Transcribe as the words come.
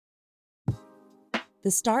The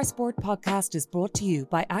Star Sport podcast is brought to you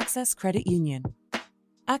by Access Credit Union.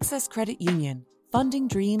 Access Credit Union, funding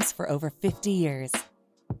dreams for over 50 years.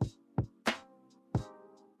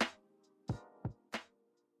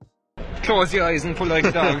 Close your eyes and pull like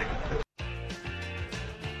a dog.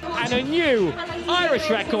 And a new Irish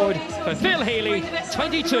record for Phil Healy,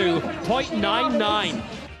 22.99.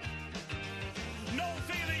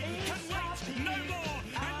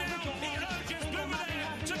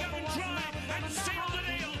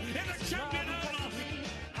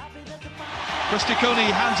 Christy Cooney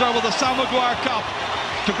hands over the Sam Maguire Cup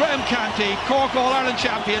to Graham Canty, Cork All-Ireland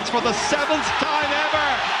champions for the 7th time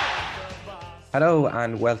ever. Hello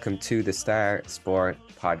and welcome to the Star Sport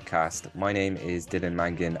podcast. My name is Dylan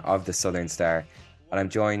Mangan of the Southern Star and I'm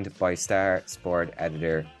joined by Star Sport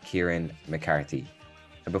editor Kieran McCarthy.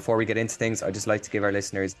 And before we get into things, I'd just like to give our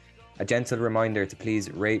listeners a gentle reminder to please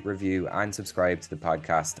rate, review and subscribe to the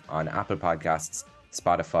podcast on Apple Podcasts,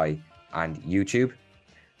 Spotify and YouTube.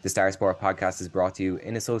 The Star Sport podcast is brought to you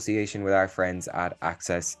in association with our friends at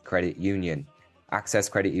Access Credit Union. Access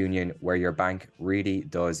Credit Union, where your bank really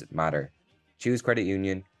does matter. Choose credit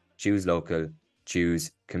union, choose local,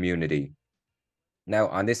 choose community. Now,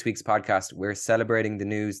 on this week's podcast, we're celebrating the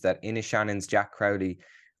news that Inishannon's Jack Crowley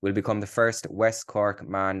will become the first West Cork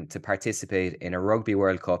man to participate in a Rugby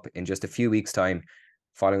World Cup in just a few weeks' time,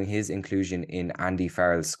 following his inclusion in Andy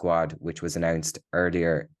Farrell's squad, which was announced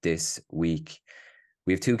earlier this week.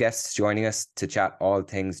 We have two guests joining us to chat all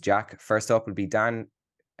things Jack. First up will be Dan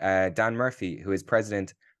Murphy, who is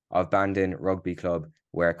president of Bandon Rugby Club,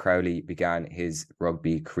 where Crowley began his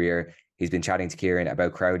rugby career. He's been chatting to Kieran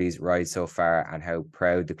about Crowley's rise so far and how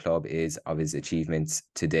proud the club is of his achievements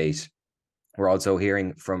to date. We're also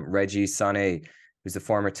hearing from Reggie Sonnet, who's the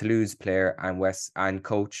former Toulouse player and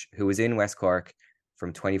coach who was in West Cork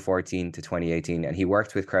from 2014 to 2018, and he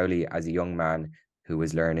worked with Crowley as a young man who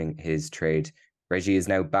was learning his trade. Reggie is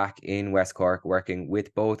now back in West Cork working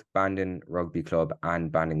with both Bandon Rugby Club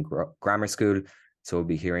and Bandon Grammar School, so we'll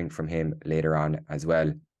be hearing from him later on as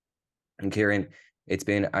well. And Kieran, it's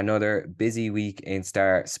been another busy week in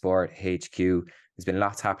Star Sport HQ. There's been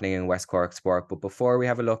lots happening in West Cork sport, but before we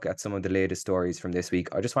have a look at some of the latest stories from this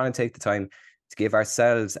week, I just want to take the time to give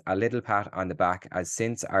ourselves a little pat on the back, as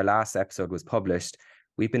since our last episode was published,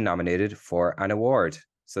 we've been nominated for an award.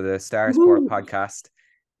 So the Star Sport podcast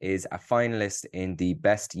is a finalist in the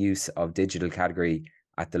Best Use of Digital category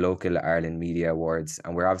at the local Ireland Media Awards.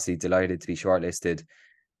 And we're obviously delighted to be shortlisted.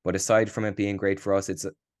 But aside from it being great for us, it's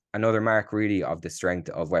another mark really of the strength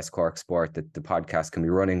of West Cork sport that the podcast can be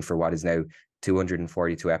running for what is now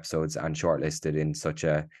 242 episodes and shortlisted in such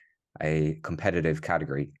a competitive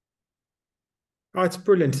category. Oh, it's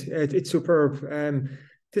brilliant. It's superb.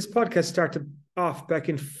 This podcast started off back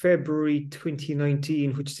in February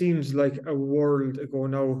 2019, which seems like a world ago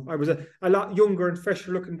now. I was a lot younger and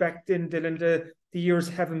fresher looking back then, Dylan. The years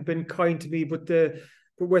haven't been kind to me, but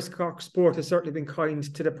West Cork Sport has certainly been kind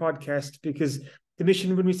to the podcast, because the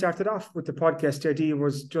mission when we started off with the podcast idea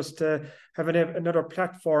was just to have another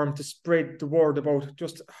platform to spread the word about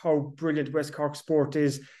just how brilliant West Cork Sport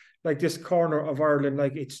is. Like, this corner of Ireland,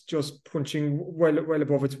 like, it's just punching well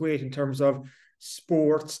above its weight in terms of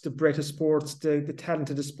sports, the breadth of sports, the talent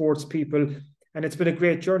of the sports people. And it's been a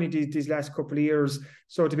great journey these last couple of years.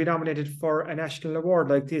 So to be nominated for a national award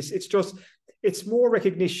like this, it's more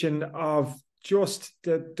recognition of just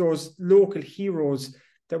those local heroes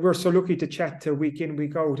that we're so lucky to chat to week in,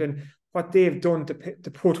 week out, and what they've done to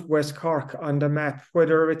put West Cork on the map,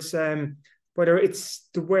 whether it's the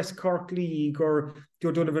West Cork League or the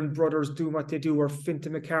O'Donovan brothers doing what they do, or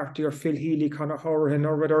Fintan McCarthy or Phil Healy, Conor Horan,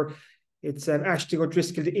 or whether it's Ashton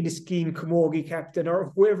O'Driscoll, the Inniskeen Camogie captain,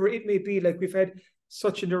 or whoever it may be. Like, we've had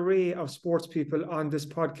such an array of sports people on this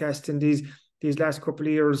podcast in these last couple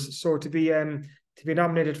of years. So to be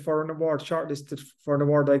nominated for an award, shortlisted for an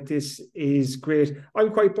award like this, is great.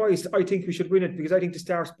 I'm quite biased. I think we should win it, because I think the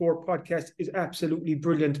Star Sport podcast is absolutely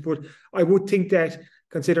brilliant. But I would think that,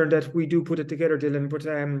 considering that we do put it together, Dylan. But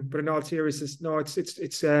in all seriousness, no, it's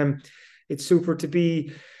super to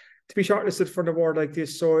be shortlisted for an award like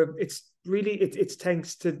this. So it's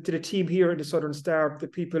thanks to the team here in the Southern Star, the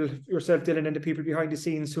people, yourself, Dylan, and the people behind the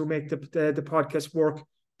scenes who make the podcast work,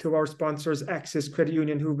 to our sponsors, Access Credit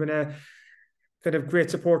Union, who've been kind of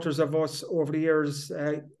great supporters of us over the years,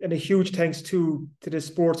 and a huge thanks to the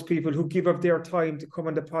sports people who give up their time to come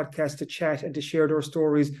on the podcast to chat and to share their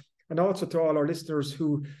stories, and also to all our listeners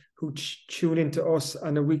who tune into us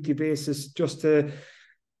on a weekly basis, just to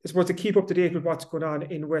keep up to date with what's going on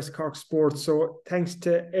in West Cork sports. So thanks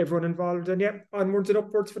to everyone involved, and onwards and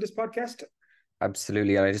upwards for this podcast.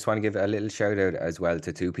 Absolutely. And I just want to give a little shout out as well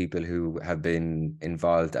to two people who have been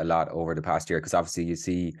involved a lot over the past year, because obviously you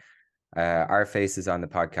see our faces on the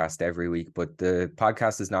podcast every week, but the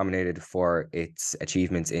podcast is nominated for its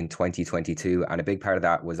achievements in 2022. And a big part of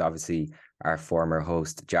that was obviously our former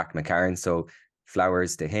host, Jack McCarran. So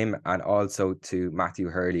flowers to him, and also to Matthew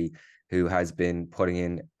Hurley, who has been putting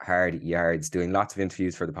in hard yards, doing lots of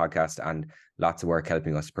interviews for the podcast and lots of work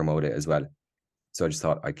helping us promote it as well. So I just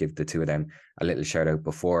thought I'd give the two of them a little shout out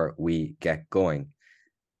before we get going.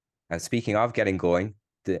 And speaking of getting going,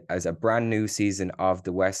 as a brand new season of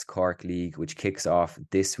the West Cork League, which kicks off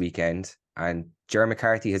this weekend. And Ger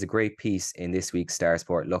McCarthy has a great piece in this week's Star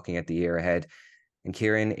Sport looking at the year ahead. And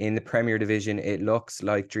Kieran, in the Premier Division, it looks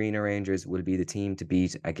like Drina Rangers will be the team to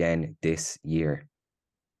beat again this year.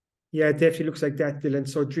 Yeah, it definitely looks like that, Dylan.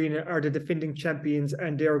 So Drina are the defending champions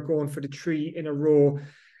and they're going for the 3 in a row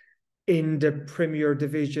in the Premier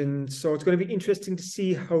Division. So it's going to be interesting to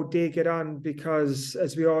see how they get on, because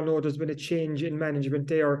as we all know, there's been a change in management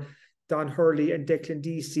there. Don Hurley and Declan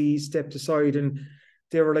Deasy stepped aside, and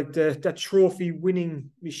they were like that trophy winning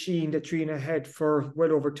machine that Drina had for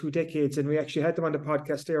well over 2 decades. And we actually had them on the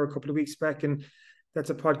podcast there a couple of weeks back, and that's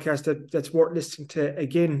a podcast that's worth listening to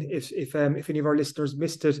again if any of our listeners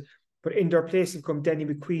missed it. But in their place have come Danny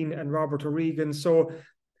McQueen and Robert O'Regan. So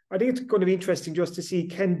I think it's going to be interesting just to see,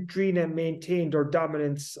 can Drina maintain their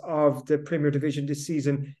dominance of the Premier Division this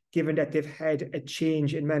season, given that they've had a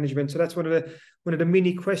change in management. So that's one of the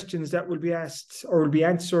many questions that will be asked or will be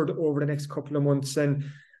answered over the next couple of months. And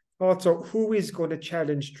also, who is going to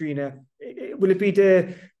challenge Drina? Will it be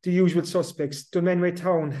the usual suspects? Dunmanway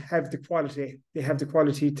Town have the quality. They have the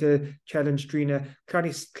quality to challenge Drina.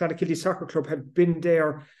 Clonakilty Soccer Club have been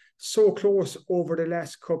there so close over the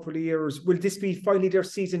last couple of years. Will this be finally their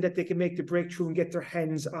season that they can make the breakthrough and get their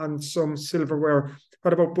hands on some silverware?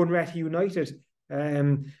 What about Bunratty United?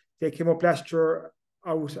 They came up last year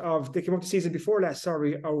they came up the season before last,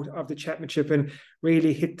 out of the championship and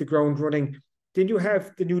really hit the ground running. Then you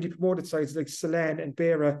have the newly promoted sides like Celan and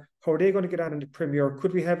Beara. How are they going to get on in the Premier?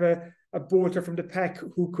 Could we have a bolter from the pack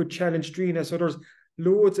who could challenge Drina? So there's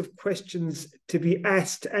loads of questions to be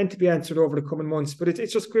asked and to be answered over the coming months. But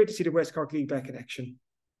it's just great to see the West Cork League back in action.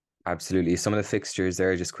 Absolutely. Some of the fixtures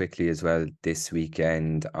there just quickly as well this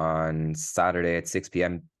weekend. On Saturday at 6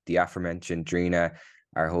 p.m, the aforementioned Drina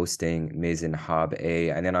are hosting Miz and Hob A.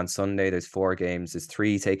 And then on Sunday, there's 4 games. There's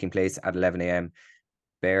 3 taking place at 11 a.m.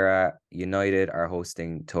 Beara United are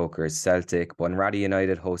hosting Tokers Celtic. Bunratty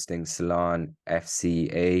United hosting Ceylon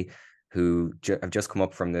FCA, who have just come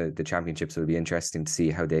up from the championship, so it'll be interesting to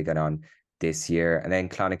see how they get on this year. And then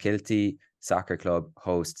Clonakilty Soccer Club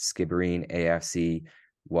hosts Skibbereen AFC,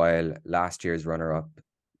 while last year's runner-up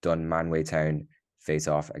Dunmanway Town face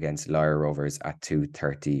off against Lyre Rovers at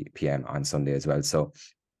 2:30 p.m. on Sunday as well. So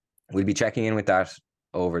we'll be checking in with that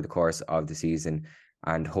over the course of the season,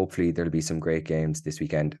 and hopefully there'll be some great games this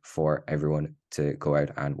weekend for everyone to go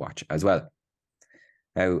out and watch as well.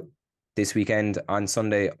 Now, this weekend on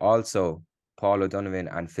Sunday, also, Paul O'Donovan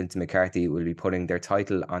and Fintan McCarthy will be putting their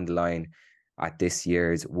title on the line at this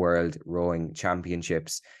year's World Rowing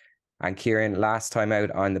Championships. And Kieran, last time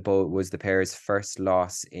out on the boat was the pair's first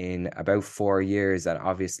loss in about 4 years. And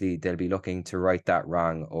obviously they'll be looking to right that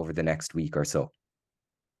wrong over the next week or so.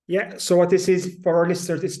 Yeah, so what this is for our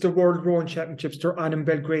listeners, it's the World Rowing Championships. They're on in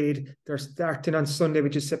Belgrade. They're starting on Sunday,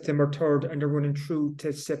 which is September 3rd, and they're running through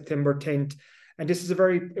to September 10th. And this is a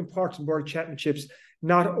very important World Championships.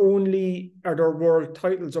 Not only are there world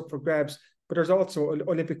titles up for grabs, but there's also an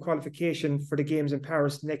Olympic qualification for the Games in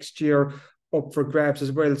Paris next year up for grabs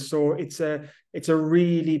as well. So it's a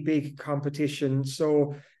really big competition.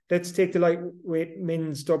 So let's take the lightweight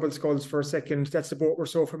men's double sculls for a second. That's the boat we're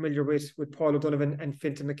so familiar with Paul O'Donovan and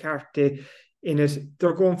Fintan McCarthy in it.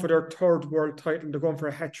 They're going for their 3rd world title. They're going for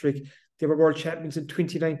a hat-trick. They were world champions in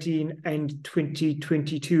 2019 and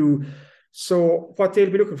 2022. So what they'll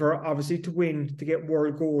be looking for, obviously, to win, to get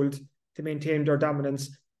world gold, to maintain their dominance.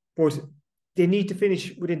 But they need to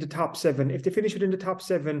finish within the top 7. If they finish within the top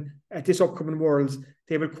 7 at this upcoming Worlds,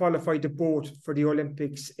 they will qualify the boat for the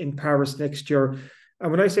Olympics in Paris next year.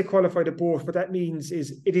 And when I say qualify the boat, what that means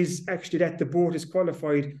is it is actually that the boat is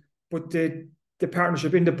qualified, but the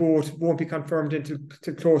partnership in the boat won't be confirmed until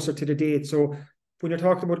closer to the date. So when you're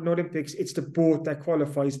talking about an Olympics, it's the boat that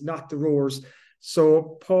qualifies, not the rowers.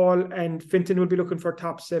 So Paul and Fintan will be looking for a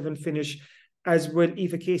top 7 finish, as will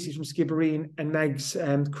Aoife Casey from Skibbereen and Mags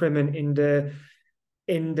Cremin in the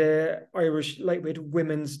in the Irish lightweight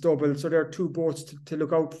women's double. So there are two boats to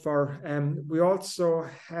look out for. We also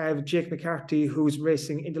have Jake McCarthy, who's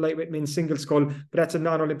racing in the lightweight men's single scull, but that's a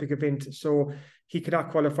non-Olympic event. So he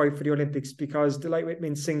cannot qualify for the Olympics because the lightweight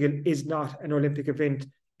men's single is not an Olympic event.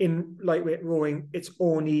 In lightweight rowing, it's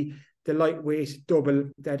only the lightweight double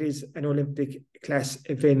that is an Olympic class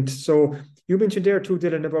event. So you mentioned there too,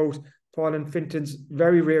 Dylan, about Paul and Finton's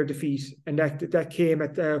very rare defeat, and that came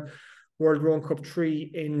at the World Rowing Cup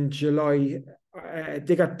 3 in July.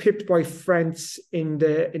 They got pipped by France in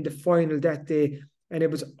the final that day, and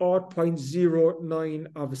it was 0.09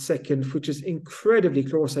 of a second, which is incredibly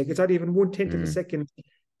close. Like, it's not even 1/10 of a second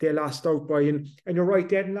they lost out by. And you're right,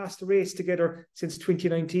 they hadn't lost a race together since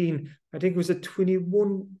 2019. I think it was a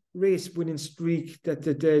 21 race winning streak that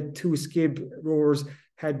the two skib rowers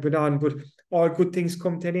had been on, but all good things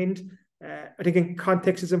come to an end. I think in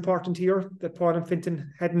context is important here that Paul and Finton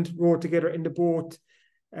hadn't rowed together in the boat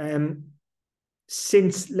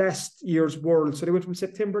since last year's World. So they went from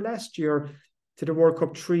September last year to the World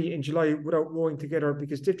Cup 3 in July without rowing together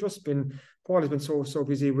because they've just been, Paul has been so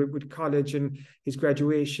busy with college and his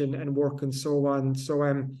graduation and work and so on. So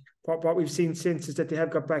what we've seen since is that they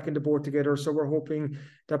have got back in the boat together. So we're hoping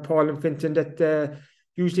that Paul and Finton, that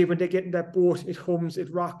usually when they get in that boat, it hums,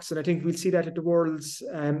 it rocks. And I think we'll see that at the Worlds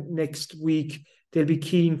next week. They'll be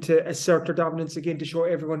keen to assert their dominance again to show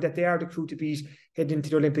everyone that they are the crew to beat heading into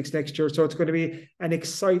the Olympics next year. So it's going to be an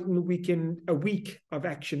exciting weekend, a week of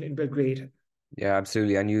action in Belgrade. Yeah,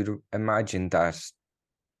 absolutely. And you'd imagine that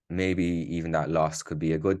maybe even that loss could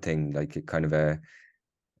be a good thing, like kind of a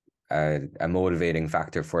motivating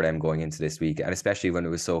factor for them going into this week, and especially when it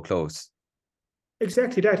was so close.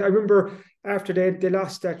 Exactly that. I remember after they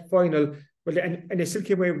lost that final, well, and they still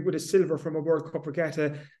came away with a silver from a World Cup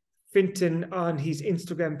regatta. Finton on his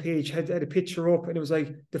Instagram page had a picture up, and it was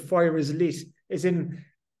like, the fire is lit, as in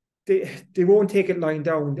they won't take it lying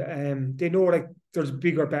down. They know like there's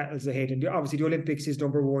bigger battles ahead, and obviously the Olympics is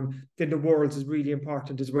number one, then the Worlds is really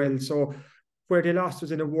important as well. So where they lost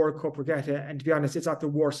was in a World Cup regatta, and to be honest, it's not the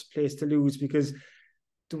worst place to lose, because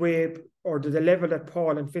the way or the level that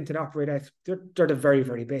Paul and Finton operate at, they're the very,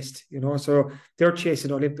 very best, you know. So they're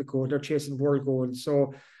chasing Olympic gold, they're chasing world gold.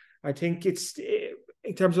 So I think it's,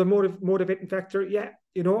 in terms of motivating factor, yeah,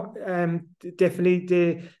 you know, definitely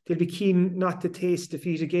they'll be keen not to taste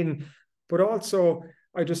defeat again. But also,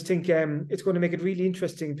 I just think it's going to make it really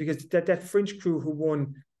interesting, because that French crew who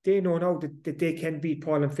won, they know now that they can beat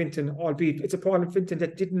Paul and Finton, albeit it's a Paul and Finton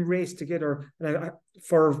that didn't race together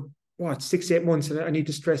for 6-8 months, and I need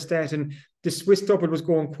to stress that. And the Swiss double was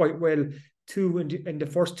going quite well too in the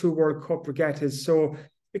first two World Cup regattas. So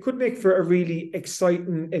it could make for a really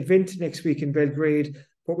exciting event next week in Belgrade.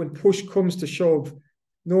 But when push comes to shove,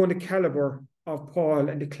 knowing the caliber of Paul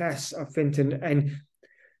and the class of Finton,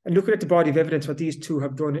 and looking at the body of evidence what these two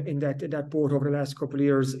have done in that boat over the last couple of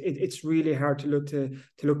years, it's really hard to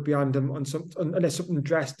look beyond them unless something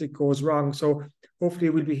drastic goes wrong. So hopefully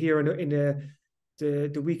we'll be here in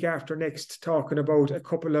the week after next talking about a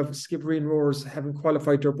couple of skipperine rowers having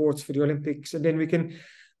qualified their boats for the Olympics, and then we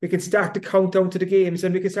can start the countdown to the games,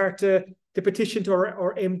 and we can start the petition to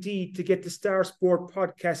our MD to get the Star Sport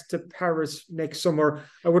podcast to Paris next summer.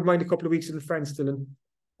 I wouldn't mind a couple of weeks in France, Dylan.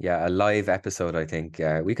 Yeah, a live episode. I think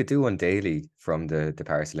we could do one daily from the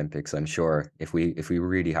Paris Olympics, I'm sure, if we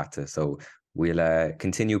really had to. So we'll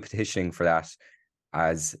continue petitioning for that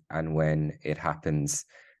as and when it happens.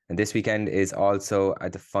 And this weekend is also a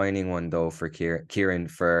defining one, though, for Kieran,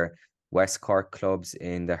 for West Cork clubs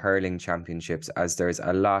in the hurling championships, as there's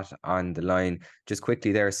a lot on the line. Just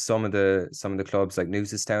quickly, there are some of the clubs like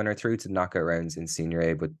Newcestown are through to knockout rounds in Senior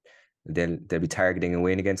A, but they'll be targeting a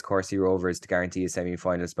win against Corsi Rovers to guarantee a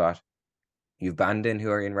semi-final spot. You've Bandon,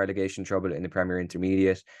 who are in relegation trouble in the Premier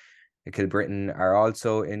Intermediate. Kilbrittain are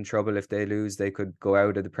also in trouble. If they lose, they could go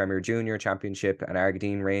out of the Premier Junior Championship, and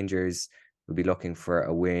Argideen Rangers will be looking for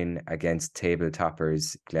a win against table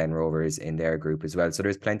toppers Glen Rovers in their group as well. So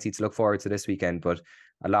there's plenty to look forward to this weekend, but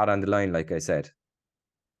a lot on the line, like I said.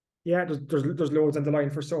 Yeah, there's loads on the line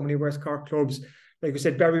for so many West Cork clubs. Like we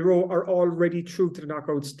said, Barry Rowe are already through to the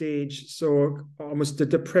knockout stage, so almost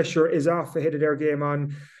the pressure is off ahead of their game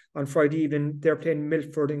on Friday evening. They're playing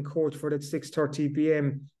Milford in Courtford at 6:30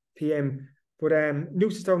 p.m. But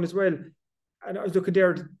Newcestown as well. And I was looking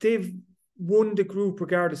there, they've won the group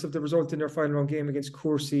regardless of the result in their final round game against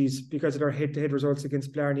Coursies because of their head-to-head results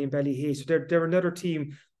against Blarney and Ballyhay. So they're another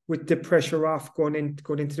team with the pressure off going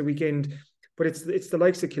into the weekend. But it's the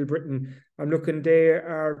likes of Kilbrittain. I'm looking, they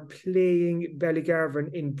are playing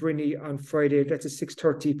Ballygarvan in Brinny on Friday. That's a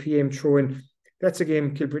 6:30 p.m. throw-in. That's a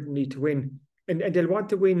game Kilbrittain need to win. And they'll want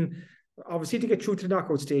to win. obviously to get through to the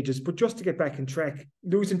knockout stages, but just to get back in track.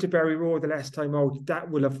 Losing to Barry Rowe the last time out, that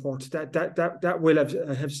will have hurt. That will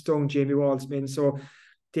have stung Jamie Wall's men. So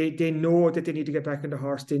they know that they need to get back on the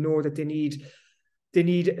horse. They know that they need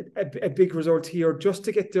a big result here just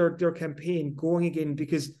to get their campaign going again,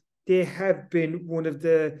 because they have been one of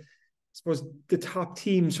the, I suppose, the top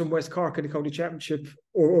teams from West Cork in the county championship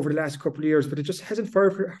over the last couple of years, but it just hasn't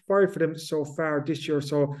fired for them so far this year.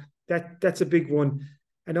 So that's a big one.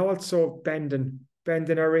 And also Bandon.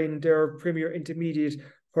 Bandon are in their Premier Intermediate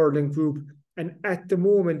hurling group. And at the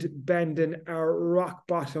moment, Bandon are rock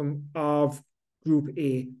bottom of Group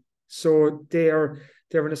A. So they're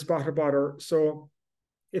in a spot or bother. So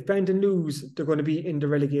if Bandon lose, they're going to be in the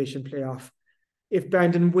relegation playoff. If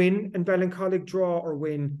Bandon win and Ballincollig draw or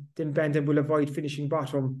win, then Bandon will avoid finishing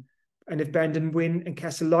bottom. And if Bandon win and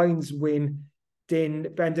Castlelyons win,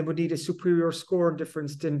 then Bandon would need a superior scoring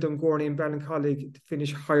difference than Dungourney and Ballincollig to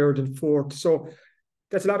finish higher than fourth. So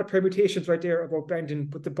that's a lot of permutations right there about Bandon.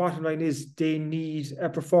 But the bottom line is they need a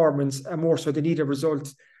performance, and more so they need a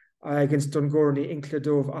result against Dungourney in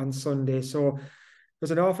Clodove on Sunday. So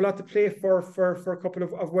there's an awful lot to play for a couple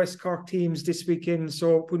of West Cork teams this weekend.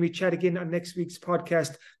 So when we chat again on next week's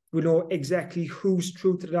podcast, we'll know exactly who's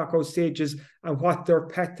through to the knockout stages and what their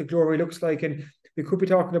path to glory looks like. And we could be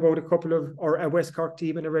talking about a West Cork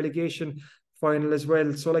team in a relegation final as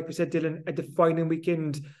well. So like we said, Dylan, a defining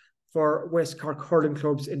weekend for West Cork hurling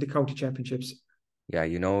clubs in the county championships. Yeah,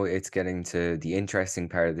 it's getting to the interesting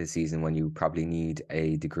part of the season when you probably need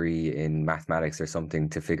a degree in mathematics or something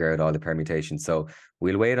to figure out all the permutations. So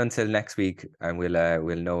we'll wait until next week and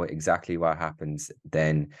we'll know exactly what happens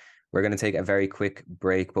then. We're going to take a very quick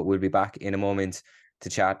break, but we'll be back in a moment to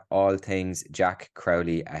chat all things Jack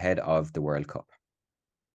Crowley ahead of the World Cup.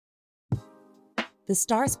 The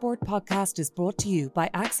Star Sport podcast is brought to you by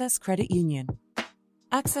Access Credit Union.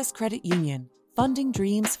 Access Credit Union, funding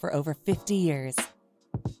dreams for over 50 years.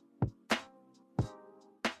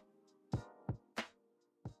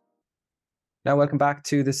 Now, welcome back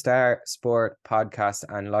to the Star Sport podcast.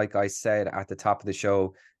 And like I said at the top of the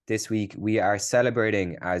show, this week we are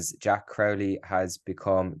celebrating as Jack Crowley has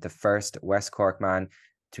become the first West Cork man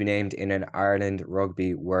to be named in an Ireland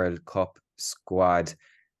Rugby World Cup squad,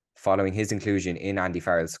 following his inclusion in Andy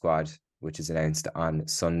Farrell's squad, which is announced on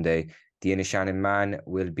Sunday. The Inishannon man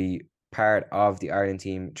will be part of the Ireland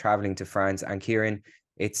team travelling to France. And Kieran,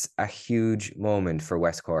 it's a huge moment for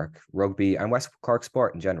West Cork rugby and West Cork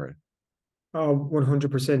sport in general. Oh,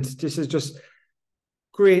 100%. This is just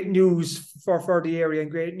great news for the area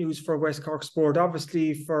and great news for West Cork sport.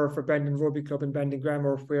 Obviously for Bandon Rugby Club and Bandon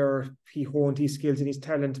Grammar, where he honed his skills and his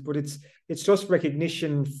talent, but it's just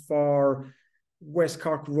recognition for West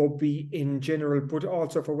Cork rugby in general, but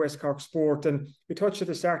also for West Cork sport. And we touched at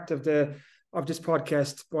the start of this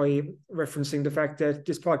podcast by referencing the fact that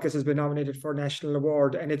this podcast has been nominated for a national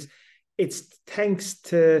award, and it's thanks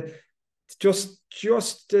to just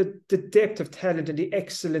the depth of talent and the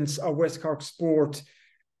excellence of West Cork sport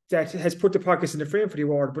that has put the podcast in the frame for the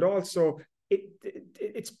award, but also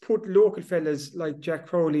it's put local fellas like Jack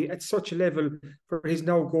Crowley at such a level where he's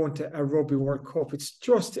now going to a Rugby World Cup.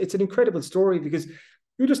 It's an incredible story, because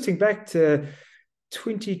you just think back to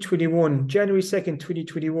 2021, January 2nd,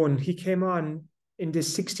 2021, he came on in the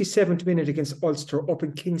 67th minute against Ulster up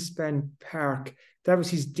in Kingspan Park. That was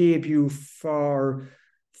his debut for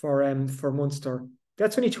Munster.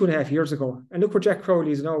 That's only 2.5 years ago. And look where Jack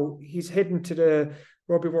Crowley is now. He's heading to the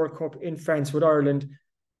Rugby World Cup in France with Ireland,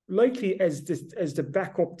 likely as the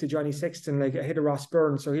backup to Johnny Sexton, like ahead of Ross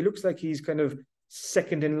Byrne. So he looks like he's kind of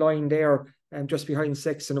second in line there, and just behind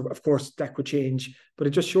Sexton. Of course, that could change, but it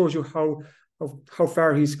just shows you how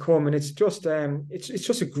far he's come. And it's just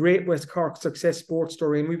a great West Cork success sports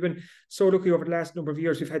story. And we've been so lucky over the last number of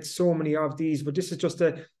years. We've had so many of these, but this is just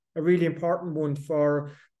a really important one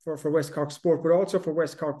for West Cork sport, but also for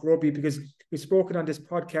West Cork rugby, because we've spoken on this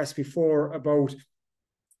podcast before about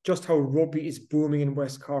just how rugby is booming in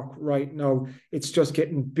West Cork right now. It's just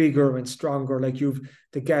getting bigger and stronger. Like you've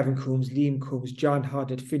the Gavin Coombs, Liam Coombs, John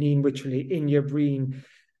Hoddett, Fineen Wycherley, Inya Breen,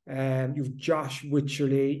 you've Josh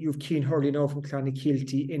Wycherley, you've Cian Hurley now from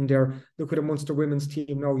Clonakilty in there. Look at the Munster women's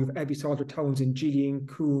team now. You've Abby Salter-Townsend, Gillian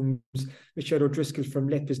Coombs, Michelle O'Driscoll from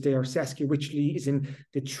Lepus there. Saskia Wycherley is in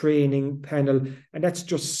the training panel. And that's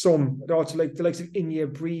just some. And also like the likes of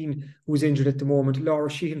Inya Breen, who's injured at the moment. Laura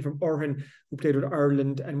Sheehan from Urhan, who played with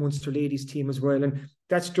Ireland and Munster ladies team as well. And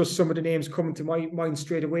that's just some of the names coming to my mind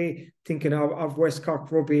straight away, thinking of West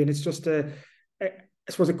Cork rugby. And it's just I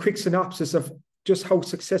suppose a quick synopsis of just how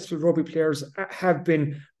successful rugby players have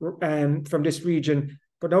been from this region.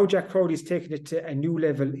 But now Jack Crowley's taken it to a new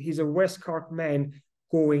level. He's a West Cork man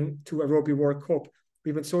going to a Rugby World Cup.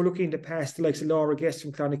 We've been so lucky in the past, the likes of Laura Guest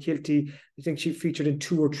from Clonakilty. I think she featured in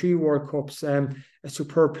 2 or 3 World Cups, a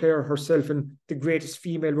superb player herself and the greatest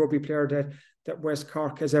female rugby player that West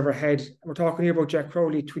Cork has ever had. And we're talking here about Jack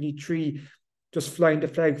Crowley, 23, just flying the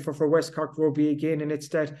flag for West Cork rugby again. And it's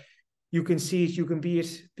that you can see it, you can be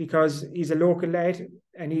it, because he's a local lad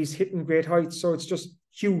and he's hitting great heights. So it's just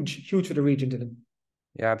huge for the region, Dylan.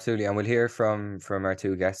 Yeah, absolutely. And we'll hear from our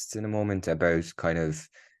 2 guests in a moment about kind of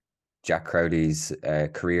Jack Crowley's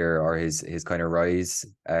career or his kind of rise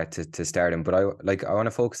to stardom. But I want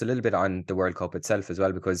to focus a little bit on the World Cup itself as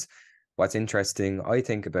well, because what's interesting, I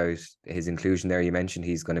think, about his inclusion there, you mentioned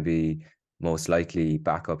he's going to be most likely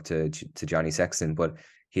back up to Johnny Sexton, but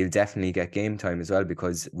he'll definitely get game time as well,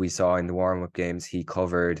 because we saw in the warm-up games he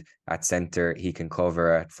covered at centre, he can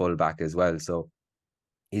cover at full-back as well. So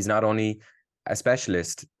he's not only a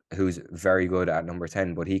specialist who's very good at number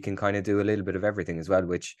 10, but he can kind of do a little bit of everything as well,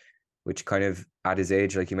 which kind of at his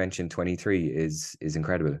age, like you mentioned, 23, is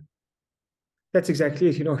incredible. That's exactly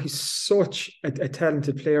it. He's such a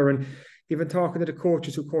talented player. And even talking to the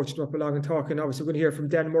coaches who coached him up along and talking, obviously we're going to hear from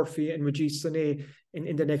Dan Murphy and Regis Soné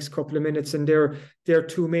in the next couple of minutes. And they're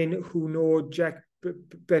 2 men who know Jack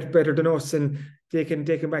better than us, and they can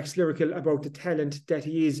wax lyrical about the talent that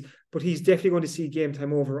he is. But he's definitely going to see game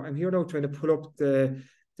time over. I'm here now trying to pull up the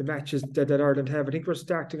matches that Ireland have. I think we're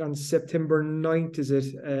starting on September 9th, is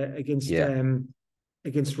it,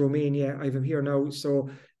 against Romania. I have him here now. So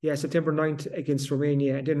yeah, September 9th against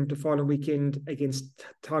Romania, and then the following weekend against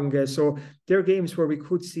Tonga. So they're games where we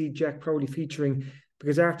could see Jack Crowley featuring,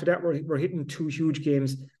 because after that we're hitting 2 huge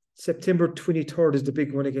games. September 23rd is the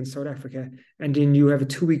big one against South Africa, and then you have a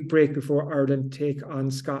 2-week break before Ireland take on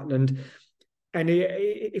Scotland. And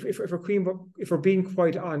if we're being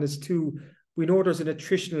quite honest too, we know there's an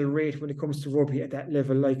attritional rate when it comes to rugby at that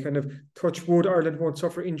level. Like, kind of touch wood, Ireland won't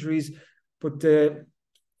suffer injuries, but the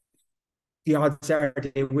odds are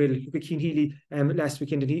they will. Look at Cian Healy last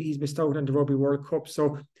weekend, and he's missed out on the Rugby World Cup.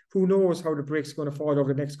 So who knows how the break's going to fall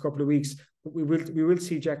over the next couple of weeks. But we will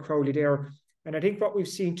see Jack Crowley there. And I think what we've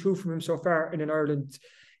seen too from him so far in an Ireland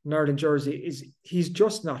jersey is he's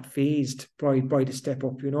just not fazed by the step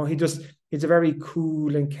up. He's a very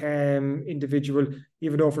cool and calm individual,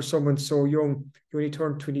 even though for someone so young, he only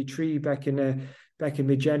turned 23 back in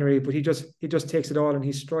mid-January, but he just takes it all in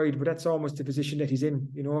his stride. But that's almost the position that he's in,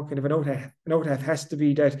 kind of an out-half has to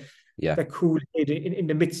be that cool head in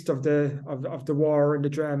the midst of the war and the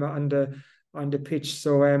drama on the pitch.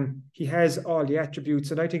 So he has all the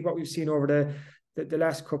attributes, and I think what we've seen over the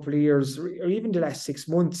last couple of years, or even the last 6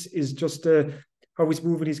 months, is just how he's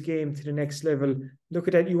moving his game to the next level. Look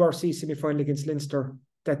at that URC semi-final against Leinster,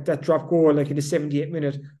 that drop goal like in the 78th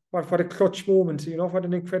minute. What a clutch moment, what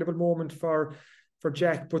an incredible moment for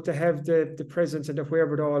Jack. But to have the presence and the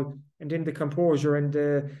wherewithal, and then the composure and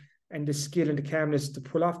the skill and the calmness to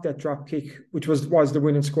pull off that drop kick, which was the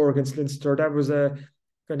winning score against Leinster, that was a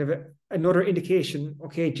kind of another indication.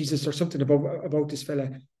 Okay, Jesus, there's something about this fella.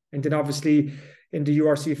 And then obviously in the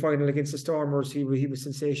URC final against the Stormers, he was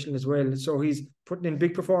sensational as well. So he's putting in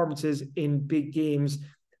big performances in big games.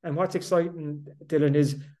 And what's exciting, Dylan,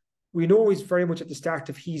 is we know he's very much at the start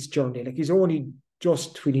of his journey. Like, he's only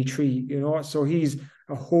just 23, so he's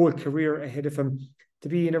a whole career ahead of him. To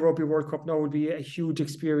be in a Rugby World Cup now would be a huge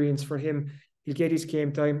experience for him. He'll get his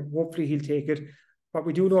game time. Hopefully he'll take it. But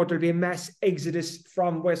we do know there'll be a mass exodus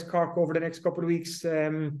from West Cork over the next couple of weeks.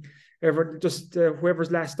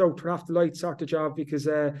 Whoever's last out, turn off the lights, sort the job, because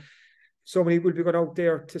so many will be going out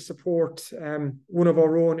there to support one of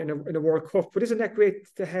our own in a World Cup. But isn't that great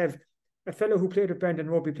to have a fellow who played at Bandon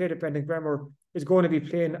Rugby, played at Bandon Grammar, is going to be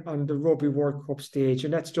playing on the Rugby World Cup stage?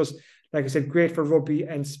 And that's just, like I said, great for rugby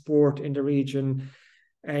and sport in the region.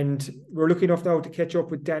 And we're lucky enough now to catch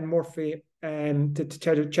up with Dan Murphy and to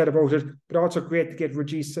chat about it, but also great to get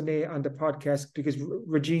Regis Soné on the podcast, because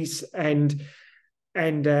Regis and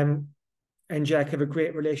Jack have a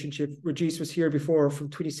great relationship. Regis was here before from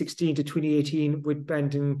 2016 to 2018 with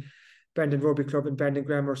Bandon Rugby Club and Bandon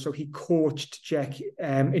Grammar, so he coached Jack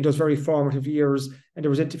in those very formative years. And there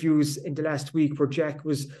was interviews in the last week where Jack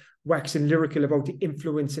was waxing lyrical about the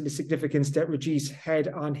influence and the significance that Regis had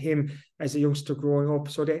on him as a youngster growing up.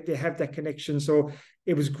 So they have that connection. So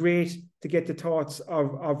it was great to get the thoughts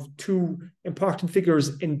of 2 important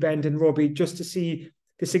figures in Bandon Rugby, just to see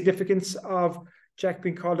the significance of Jack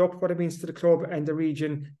being called up, what it means to the club and the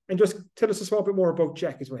region, and just tell us a small bit more about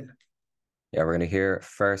Jack as well. Yeah, we're going to hear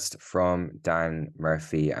first from Dan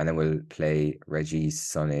Murphy, and then we'll play Regis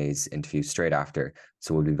Soné's interview straight after.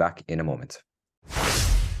 So we'll be back in a moment.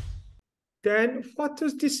 Dan, what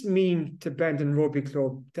does this mean to Bandon Rugby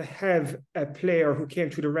Club to have a player who came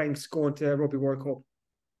through the ranks going to Rugby World Cup?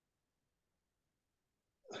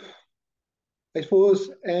 I suppose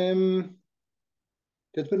there's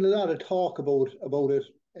been a lot of talk about it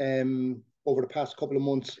over the past couple of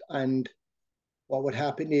months, and what would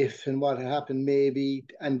happen if and what had happened maybe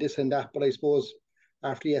and this and that. But I suppose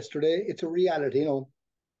after yesterday, it's a reality,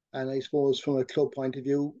 And I suppose from a club point of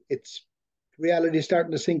view, it's reality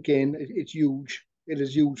starting to sink in. It's huge. It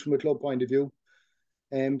is huge from a club point of view.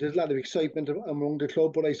 There's a lot of excitement among the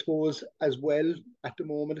club, but I suppose as well at the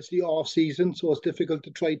moment it's the off season, so it's difficult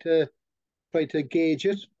to try to gauge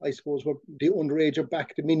it. I suppose the underage are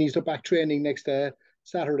back, the minis are back training next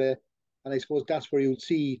Saturday, and I suppose that's where you'll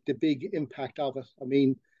see the big impact of it. I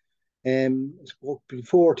mean, I spoke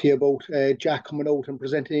before to you about Jack coming out and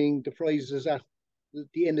presenting the prizes at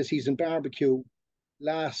the end of season barbecue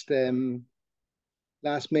last May,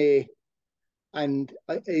 and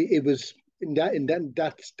it was in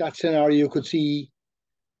that scenario you could see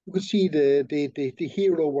the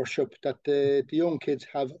hero worship that the young kids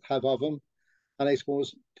have of him. And I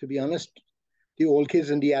suppose, to be honest, the old kids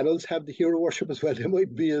and the adults have the hero worship as well. They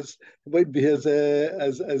might be as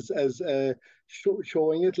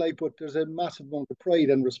showing it, like, but there's a massive amount of pride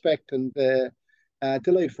and respect and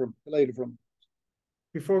delight for him.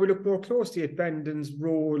 Before we look more closely at Bandon's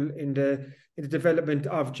role in the development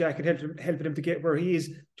of Jack and helping him to get where he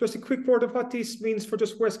is, just a quick word of what this means for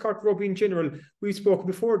just West Cork rugby in general. We've spoken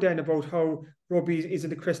before, Dan, about how rugby is in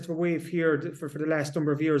the crest of a wave here for the last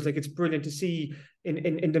number of years. Like, it's brilliant to see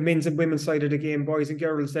in the men's and women's side of the game, boys and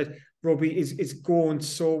girls, that rugby is going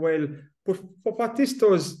so well. But what this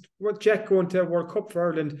does, what Jack going to World Cup for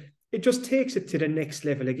Ireland, it just takes it to the next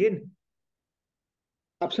level again.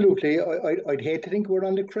 Absolutely. I'd hate to think we're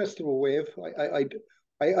on the crest of a wave. I'd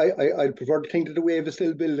prefer to think that the wave is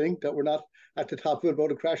still building, that we're not at the top of it, about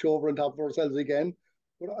to crash over on top of ourselves again.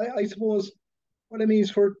 But I suppose what it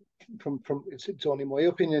means from it's only my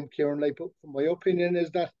opinion, Kieran, like, but from my opinion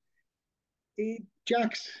is that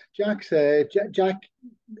Jack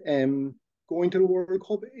going to the World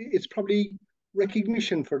Cup, it's probably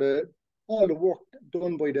recognition for all the work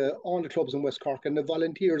done by all the clubs in West Cork and the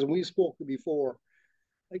volunteers. And we spoke before.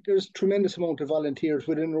 Like, there's tremendous amount of volunteers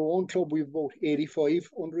within our own club. We've about 85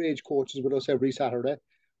 underage coaches with us every Saturday.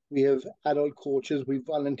 We have adult coaches. We've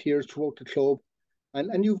volunteers throughout the club,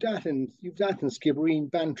 and you've that in Skibbereen,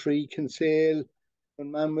 Bantry, Kinsale,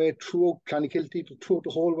 and Manway, throughout Clonakilty, throughout the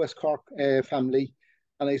whole West Cork family.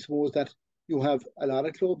 And I suppose that you have a lot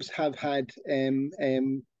of clubs have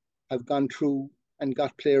gone through and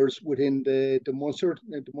got players within the Munsters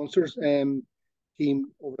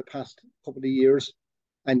team over the past couple of years.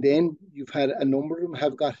 And then you've had a number of them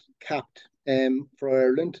have got capped for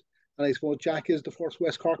Ireland. And I suppose Jack is the first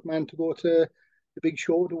West Cork man to go to the big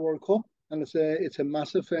show, the World Cup. And it's a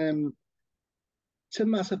massive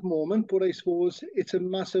moment, but I suppose it's a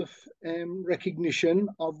massive recognition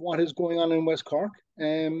of what is going on in West Cork.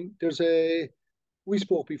 We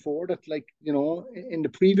spoke before that, like, in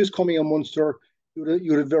the previous coming of Munster,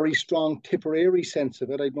 you had a very strong Tipperary sense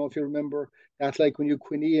of it. I don't know if you remember that, like when you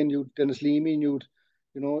Quinny and you Dennis Leamy and you'd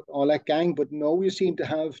all that gang, but no, you seem to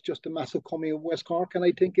have just a massive coming of West Cork, and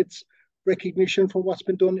I think it's recognition for what's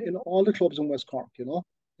been done in all the clubs in West Cork, guys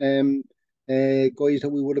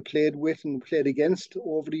that we would have played with and played against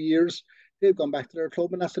over the years, they've gone back to their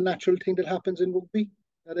club, and that's the natural thing that happens in rugby,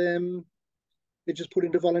 that they just put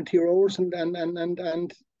into volunteer hours and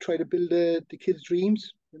try to build the kids'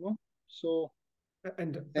 dreams, so.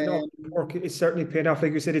 And work is certainly paying off.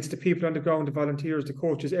 Like you said, it's the people on the ground, the volunteers, the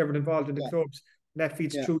coaches, everyone involved in the clubs. And that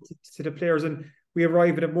feeds through to the players. And we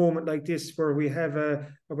arrive at a moment like this where we have a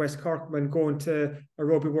West Corkman going to a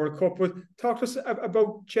Rugby World Cup. But talk to us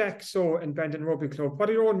about Jack and Bandon Rugby Club. What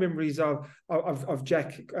are your own memories of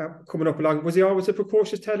Jack coming up along? Was he always a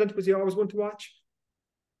precocious talent? Was he always one to watch?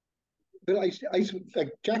 But I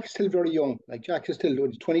like, Jack's still very young. Like, Jack is still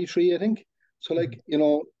 23, I think. So, like,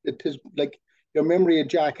 it is like your memory of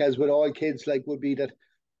Jack, as with all kids, like, would be that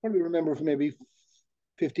probably remember from maybe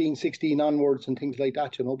 15, 16 onwards and things like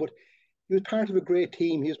that, but he was part of a great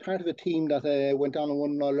team. He was part of a team that went on and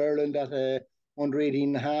won All Ireland at under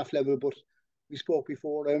 18.5 level. But we spoke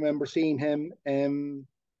before, I remember seeing him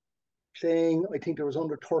playing, I think there was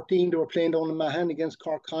under 13, they were playing down in Mahon against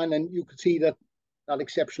Cork Con, and you could see that, not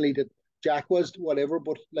exceptionally that Jack was, whatever,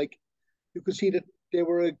 but like, you could see that they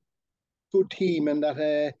were a good team and that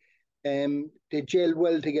they gelled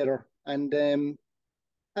well together. And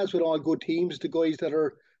as with all good teams, the guys that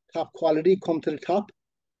are top quality come to the top.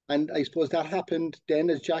 And I suppose that happened then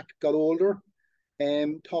as Jack got older.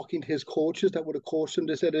 talking to his coaches that would have coached him.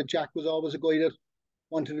 They said that Jack was always a guy that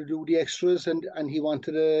wanted to do the extras, and he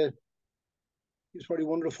wanted to. He was probably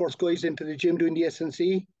one of the first guys into the gym doing the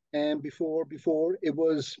S&C. And before it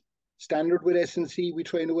was standard with S&C, we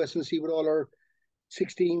trained with S&C with all our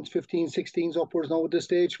 16s, 15s, 16s upwards now at this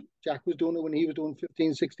stage. Jack was doing it when he was doing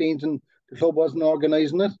 15s, 16s, and the club wasn't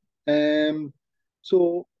organising it.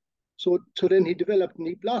 So then he developed and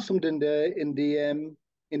he blossomed in the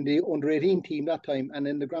under 18 team that time, and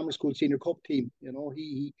in the grammar school senior cup team. You know,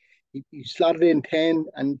 he slotted in 10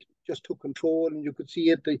 and just took control, and you could see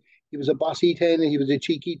it. He was a bossy 10 and he was a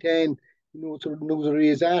cheeky 10. He knows where he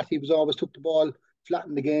is at. He was always took the ball flat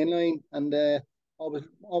in the gain line, and always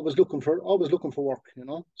looking for work. You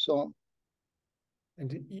know, so.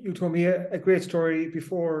 And you told me a great story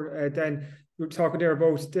before, Dan. We were talking there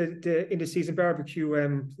about the in the season barbecue,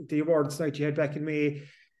 the awards night you had back in May.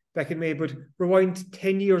 But rewind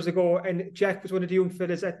 10 years ago, and Jack was one of the young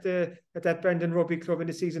fellas at that Bandon Rugby Club in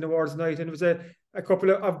the season awards night, and it was a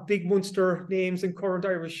couple of big Munster names and current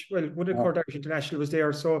Irish. Well, one of the current Irish international was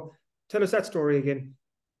there. So tell us that story again.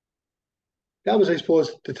 That was, I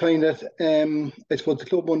suppose, the time that I suppose the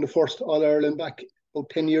club won the first All Ireland back about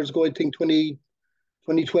 10 years ago. I think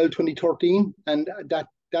 2012, 2013, and that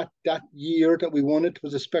year that we won it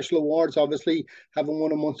was a special awards. Obviously, having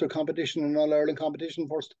won a Munster competition and All Ireland competition,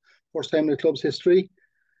 first time in the club's history.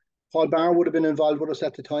 Paul Barr would have been involved with us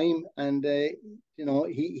at the time, and you know,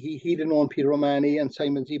 he'd known Peter O'Mahony and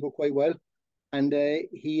Simon Zebo quite well, and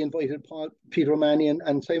he invited Peter O'Mahony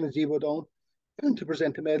and Simon Zebo down to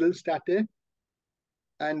present the medals that day.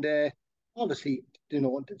 And obviously, you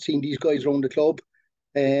know, seeing these guys around the club,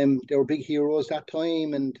 they were big heroes that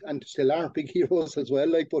time, and still are big heroes as well.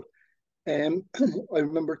 Like, but I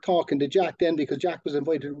remember talking to Jack then, because Jack was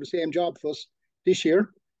invited to the same job for us this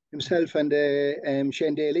year, himself and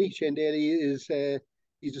Shane Daly. Shane Daly is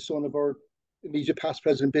he's the son of our immediate past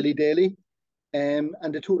president Billy Daly, and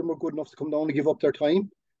the two of them were good enough to come down and give up their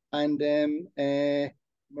time. And I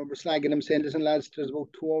remember slagging him, saying, "Listen, lads, there's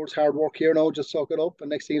about 2 hours hard work here now. Just suck it up." And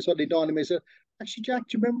next thing, it suddenly dawned on me, I said, "Actually, Jack,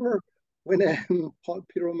 do you remember when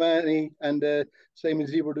Peter O'Mahony and Simon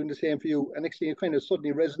Z were doing the same for you?" And next thing, it kind of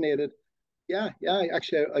suddenly resonated. Yeah,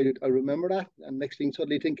 actually, I remember that. And next thing,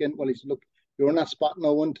 suddenly thinking, well, he said, "Look, you're in that spot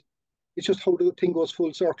now," and it's just how the thing goes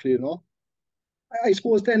full circle, you know. I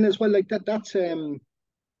suppose then as well, like that's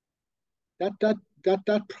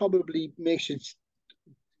that probably makes it,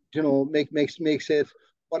 you know, makes it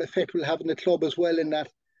what effect will have in the club as well, in that,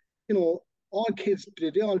 you know, all kids,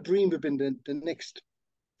 they all dream of being the next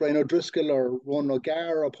Brian O'Driscoll or Ron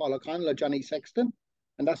O'Gara or Paul O'Connell or Johnny Sexton,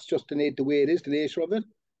 and that's just the way it is, the nature of it.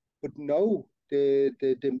 But now the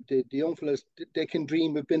young fellas, they can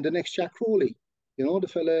dream of being the next Jack Crowley, you know, the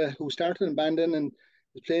fella who started in Bandon and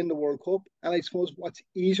is playing the World Cup. And I suppose what's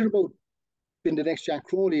easier about being the next Jack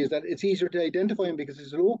Crowley is that it's easier to identify him because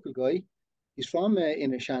he's a local guy. He's from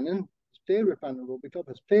Shannon. He's played with Bandon Rugby Club.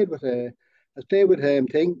 Has played with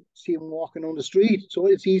thing. See him walking on the street, so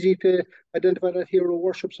it's easy to identify that hero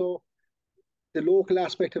worship. So the local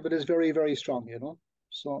aspect of it is very, very strong, you know.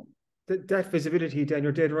 So that visibility, Dan,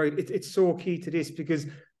 you're dead right. It's so key to this, because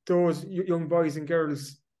those young boys and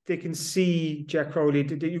girls, they can see Jack Crowley.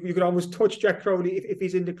 You can almost touch Jack Crowley if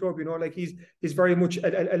he's in the club, you know, like he's very much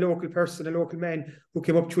a local person, a local man who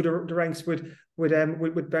came up through the ranks with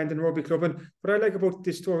Bandon Rugby Club. And what I like about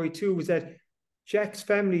this story too is that Jack's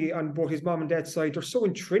family on both his mom and dad's side are so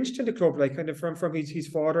entrenched in the club, like kind of from his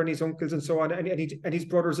father and his uncles and so on, and his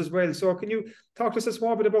brothers as well. So can you talk to us a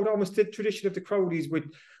small bit about almost the tradition of the Crowleys with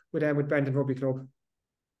Bandon Rugby Club?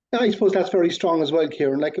 I suppose that's very strong as well,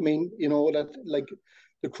 Kieran. Like, I mean, you know, that like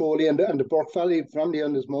the Crowley and the Burke family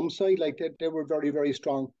on his mum's side, like they were very, very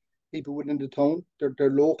strong people within the town. They're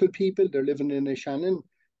local people. They're living in Shannon.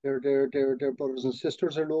 Their brothers and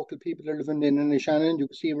sisters are local people. They're living in Shannon. You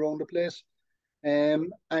can see them around the place. I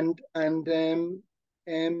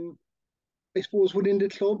suppose within the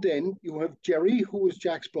club, then you have Jerry, who is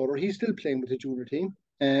Jack's brother. He's still playing with the junior team.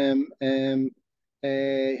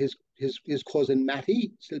 His cousin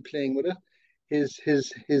Matty still playing with it.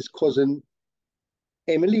 His cousin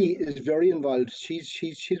Emily is very involved.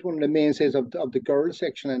 She's one of the mainstays of the girls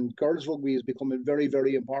section, and girls rugby is becoming very,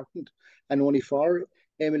 very important. And only for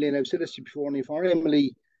Emily, and I've said this before, only for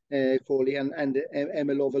Emily Crowley and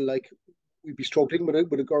Emma Lovell, like, we'd be struggling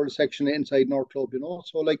with a girls section inside North Club, you know.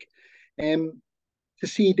 So like, to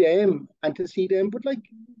see them, but like,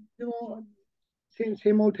 you know,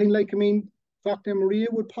 same old thing. Like, I mean, Fact and Maria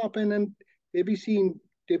would pop in, and they'd be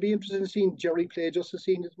interested in seeing Jerry play just as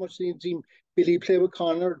much as seeing Billy play with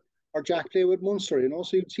Connor or Jack play with Munster, you know.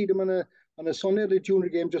 So you'd see them on on a Sunday, the junior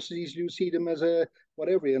game, just as easily you see them as a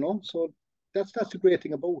whatever, you know. So that's the great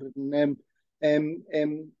thing about it. And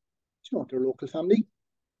you know, they're a local family,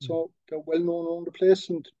 so they're well known around the place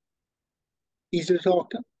and easy to talk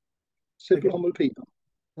to. Simple, humble people.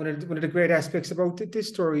 One of the great aspects about this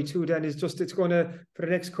story too, then, is just it's going to, for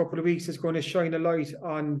the next couple of weeks, it's going to shine a light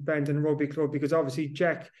on Bandon Rugby Club, because obviously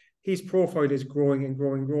Jack, his profile is growing and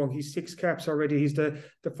growing and growing. He's 6 caps already. He's the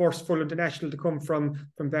first full international to come from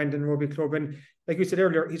Bandon Rugby Club. And like we said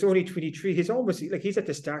earlier, he's only 23. He's almost like he's at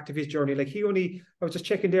the start of his journey. Like I was just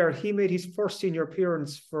checking there, he made his first senior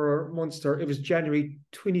appearance for Munster. It was January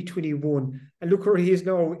 2021. And look where he is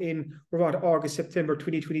now in, August, September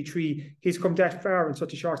 2023. He's come that far in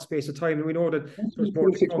such a short space of time. And we know that there's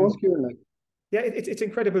more to come. Yeah, it's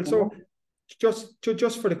incredible. So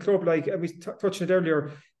just for the club, like, and we touched on it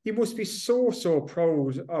earlier, he must be so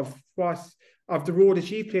proud of the role that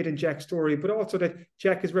he played in Jack's story, but also that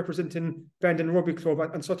Jack is representing Bandon Rugby Club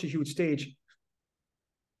on such a huge stage.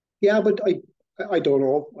 Yeah, but I don't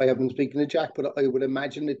know. I haven't been speaking to Jack, but I would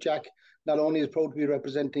imagine that Jack not only is proud to be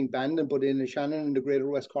representing Bandon, but in the Shannon and the greater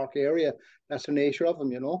West Cork area. That's the nature of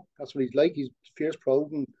him, you know. That's what he's like. He's fierce proud,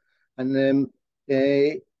 and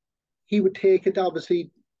he would take it, obviously.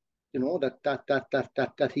 You know,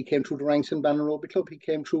 that he came through the ranks in Bandon Rugby Club. He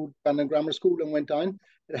came through Bandon Grammar School and went on.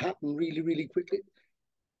 It happened really, really quickly.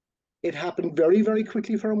 It happened very, very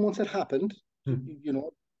quickly for him once it happened. You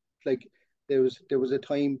know, like there was a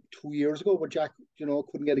time 2 years ago where Jack, you know,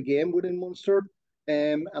 couldn't get a game within Munster.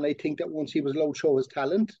 And I think that once he was allowed to show his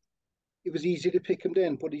talent, it was easy to pick him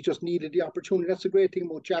then, but he just needed the opportunity. That's the great thing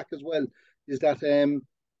about Jack as well, is that you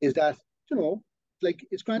know, like,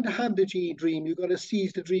 it's grand to have the GE dream. You've got to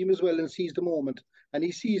seize the dream as well and seize the moment. And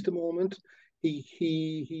he seized the moment.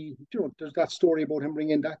 He you know, there's that story about him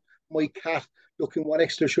bringing that my cat, looking what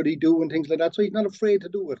extra should he do and things like that. So he's not afraid to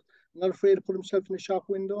do it. He's not afraid to put himself in the shop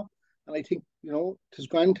window. And I think, you know, it's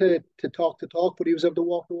grand to talk the talk, but he was able to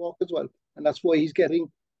walk the walk as well. And that's why he's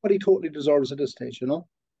getting what he totally deserves at this stage, you know.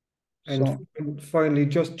 And finally,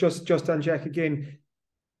 just on Jack again,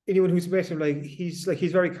 anyone who's met him, he's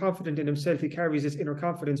very confident in himself. He carries this inner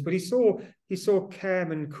confidence, but he's so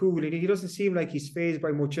calm and cool, and he doesn't seem like he's fazed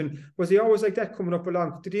by much. And was he always like that coming up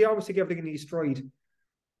along? Did he always take everything in his stride?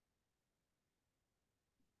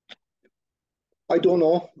 I don't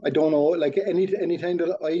know. Like any time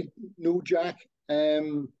that I knew Jack,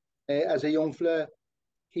 as a young fella,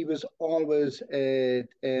 he was always the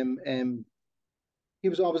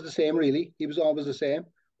same. Really, he was always the same.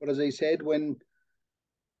 But as I said, when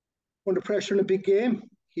under pressure in a big game,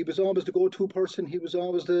 he was always the go-to person. He was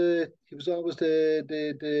always the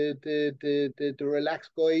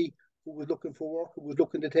relaxed guy who was looking for work, who was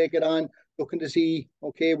looking to take it on, looking to see,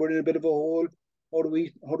 okay, we're in a bit of a hole. How do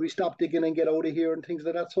we stop digging and get out of here and things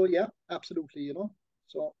like that? So yeah, absolutely, you know.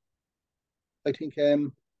 So I think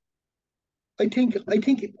you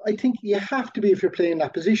have to be, if you're playing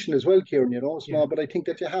that position as well, Kieran, you know, small, but I think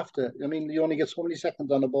that you have to. I mean, you only get so many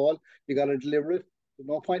seconds on the ball. You got to deliver it. There's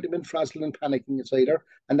no point in being frazzled and panicking, it's either.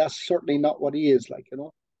 And that's certainly not what he is like, you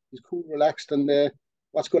know. He's cool, relaxed, and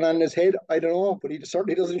what's going on in his head, I don't know, but he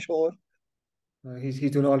certainly doesn't show it. He's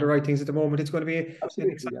doing all the right things at the moment. It's going to be an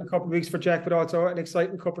exciting couple of weeks for Jack, but also an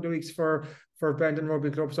exciting couple of weeks for Bandon Rugby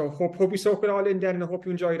Club. So hope you soak it all in, Dan, and I hope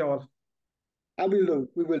you enjoy it all. And we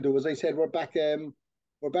will do. As I said, we're back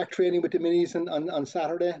training with the minis on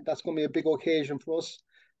Saturday. That's going to be a big occasion for us.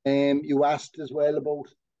 You asked as well about,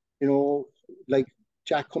 you know, like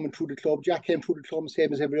Jack coming through the club. Jack came through the club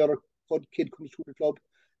same as every other kid comes through the club.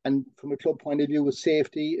 And from a club point of view, it's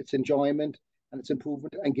safety, it's enjoyment, and it's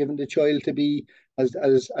improvement, and giving the child to be, as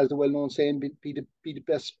the well-known saying, be the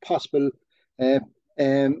best possible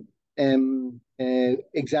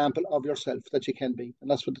example of yourself that you can be. And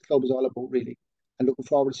that's what the club is all about, really. And looking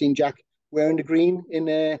forward to seeing Jack wearing the green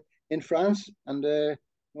in France. And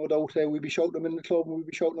no doubt we'll be shouting them in the club, and we'll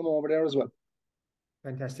be shouting them over there as well.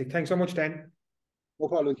 Fantastic. Thanks so much, Dan. No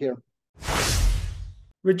problem, Kieran.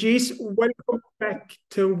 Regis, welcome back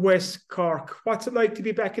to West Cork. What's it like to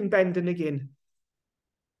be back in Bandon again?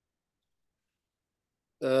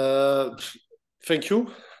 Thank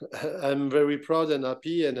you. I'm very proud and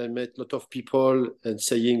happy, and I met a lot of people and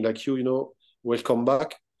saying like you know, welcome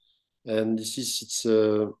back. And it's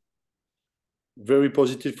very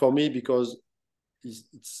positive for me, because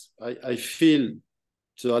I feel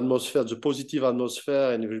the atmosphere, the positive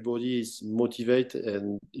atmosphere, and everybody is motivated,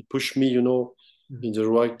 and it pushed me, you know, in the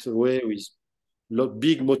right way with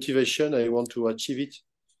big motivation. I want to achieve it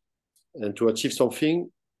and to achieve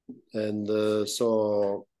something. And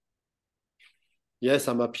so, yes,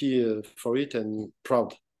 I'm happy for it and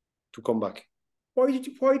proud to come back.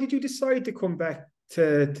 Why did you decide to come back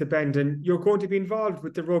to Bandon? You're going to be involved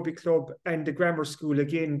with the rugby club and the grammar school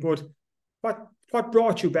again, but what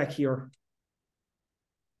brought you back here?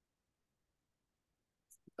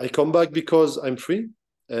 I come back because I'm free,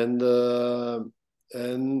 and I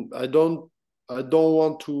don't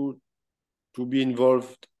want to be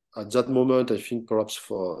involved at that moment. I think perhaps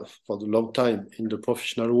for the long time in the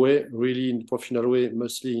professional way, really in the professional way,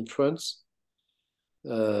 mostly in France.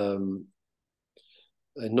 I'm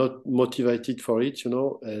not motivated for it,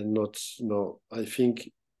 and not, I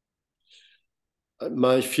think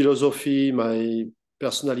my philosophy, my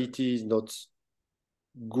personality is not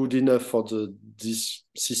good enough for this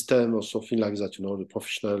system or something like that, the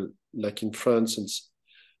professional, like in France. And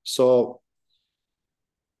so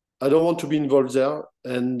I don't want to be involved there.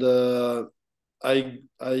 And I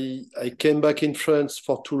came back in France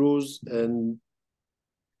for Toulouse, and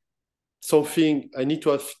something I need to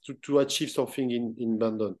have to achieve something in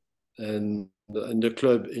London and the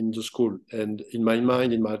club, in the school, and in my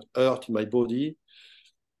mind, in my heart, in my body.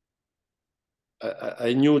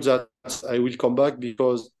 I knew that I will come back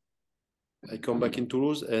because I come back in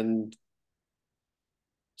Toulouse, and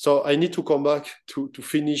so I need to come back to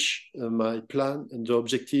finish my plan and the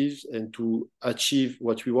objectives and to achieve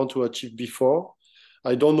what we want to achieve before.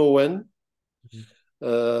 I don't know when,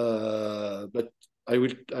 but I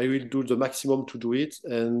will do the maximum to do it,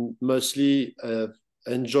 and mostly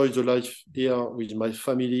enjoy the life here with my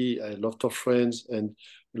family. I have a lot of friends, and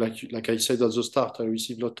like I said at the start, I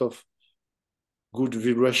receive a lot of good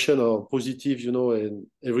vibration or positive, and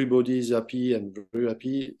everybody is happy and very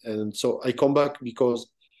happy. And so I come back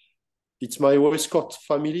because it's my West Cork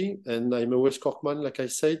family, and I'm a West Cork man, like I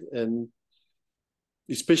said, and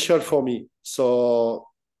it's special for me. So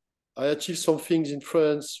I achieved some things in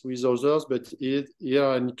France with others, but here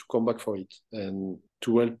I need to come back for it and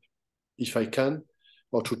to help if I can,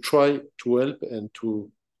 or to try to help and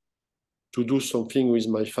to do something with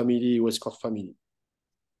my family, West Cork family.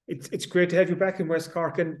 It's great to have you back in West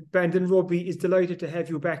Cork, and Bandon Rugby is delighted to have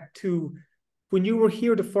you back too. When you were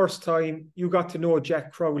here the first time, you got to know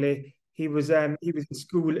Jack Crowley. He was in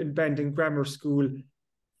school in Bandon Grammar School.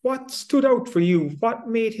 What stood out for you? What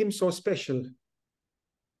made him so special?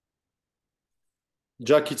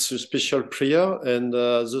 Jack, it's a special player, and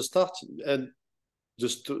the start and the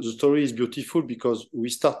story is beautiful because we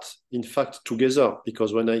start, in fact, together.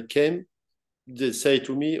 Because when I came, they say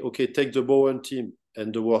to me, "Okay, take the Bowen team."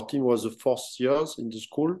 And the war team was the first years in the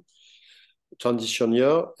school, transition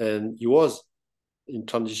year, and he was in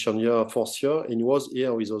transition year, fourth year, and he was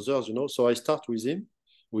here with others, So I start with him,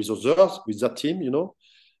 with others, with that team,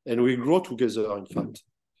 and we grow together, in fact.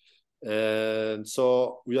 And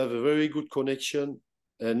so we have a very good connection,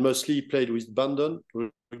 and mostly he played with Bandon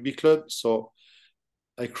Rugby Club. So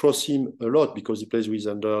I cross him a lot because he plays with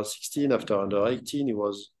under 16, after under 18. He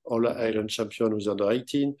was All-Ireland champion with under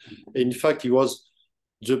 18. In fact, he was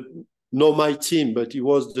not my team, but it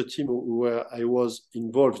was the team where I was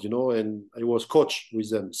involved, and I was coach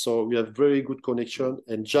with them. So we have very good connection.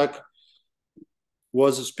 And Jack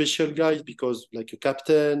was a special guy because like a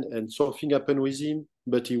captain, and something happened with him,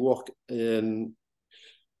 but he worked, and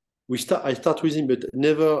I start with him, but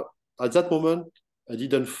never at that moment, I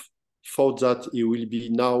didn't thought that he will be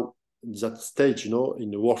now in that stage, in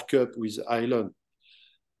the World Cup with Ireland.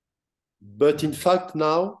 But in fact,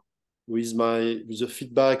 now, with the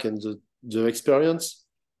feedback and the experience,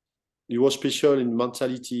 he was special in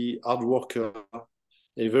mentality, hard worker,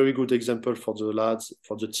 a very good example for the lads,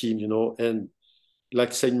 for the team, and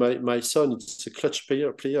like saying my son, it's a clutch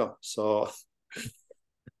player. So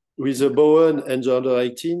with the Bowen and the under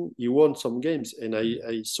 18, he won some games, and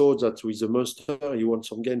I saw that with the Munster, he won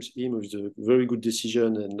some games, him with a very good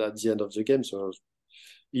decision, and at the end of the game, so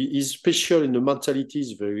he's special in the mentality,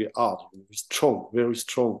 is very hard, strong, very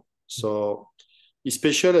strong. So he's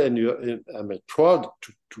special, and I'm proud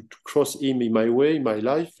to cross him in my way, in my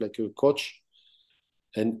life, like a coach.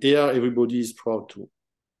 And here, everybody is proud too.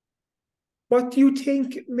 What do you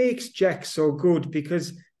think makes Jack so good?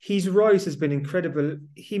 Because his rise has been incredible.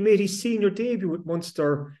 He made his senior debut with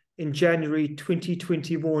Munster in January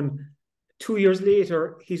 2021. 2 years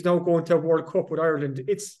later, he's now going to a World Cup with Ireland.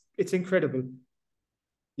 It's incredible.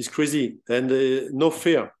 It's crazy, and no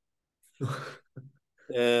fear.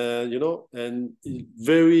 And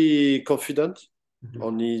very confident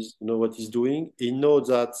on his, what he's doing. He knows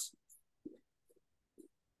that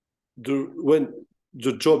when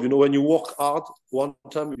the job, when you work hard, one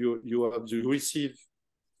time you receive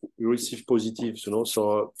positives,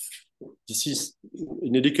 So this is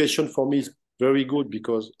in education for me is very good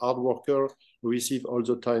because hard worker receive all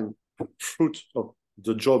the time fruit of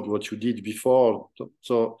the job what you did before.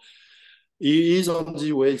 So he is on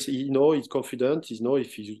the way. He know he's confident. He know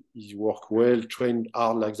if he work well, train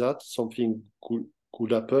hard like that, something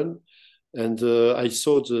could happen. And I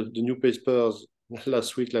saw the newspapers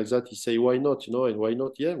last week like that. He say, why not? And why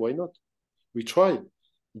not? Yeah, why not? We try.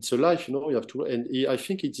 It's a life, you have to. And I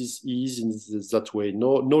think he is in that way.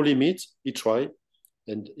 No limit. He try.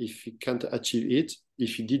 And if he can't achieve it,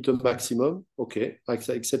 if he did the maximum, okay, I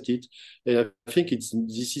accept it. And I think this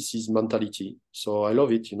is his mentality. So I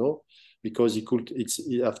love it, because it's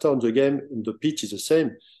after on the game, the pitch is the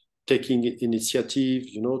same, taking initiative,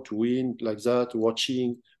 to win like that,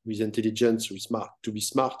 watching with intelligence, to be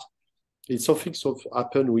smart. It's something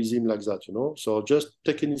happen with him like that, So just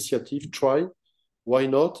take initiative, try, why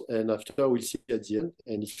not? And after we'll see at the end.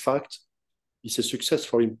 And in fact, it's a success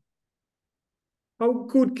for him. How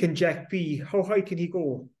good can Jack be? How high can he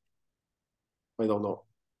go? I don't know.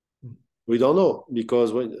 We don't know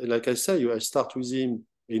because like I say, I start with him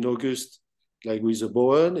in August, like with the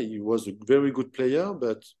Bowen. He was a very good player,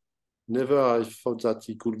 but never I thought that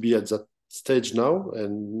he could be at that stage now.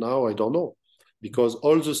 And now I don't know because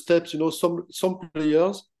all the steps, some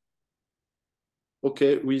players,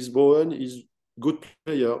 okay, with Bowen is good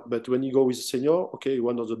player, but when you go with senior, okay,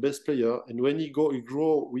 one of the best player, and when he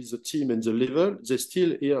grow with the team and the level, they're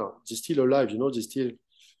still here, they're still alive, they're still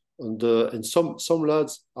and some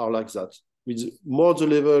lads are like that. With more the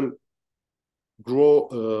level grow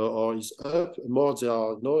or is up, more they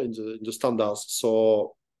are in the standards.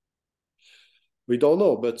 So we don't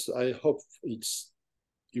know, but I hope it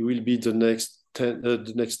will be the next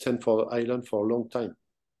 10 for Ireland for a long time.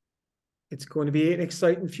 It's going to be an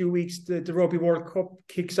exciting few weeks. The Rugby World Cup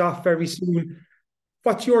kicks off very soon.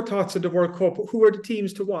 What's your thoughts on the World Cup? Who are the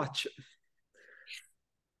teams to watch?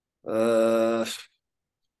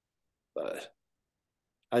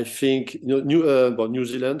 I think New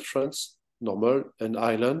Zealand, France, normal, and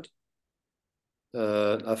Ireland.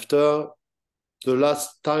 After the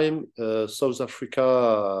last time, South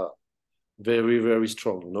Africa, very, very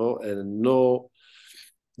strong, and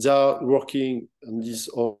they are working on this,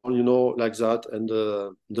 like that, and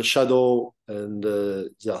the shadow, and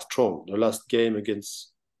they are strong. The last game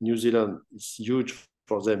against New Zealand is huge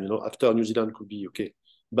for them, After New Zealand could be okay,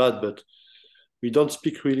 but we don't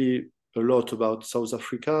speak really a lot about South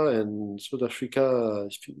Africa, and South Africa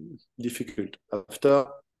is difficult. After,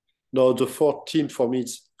 now the fourth team for me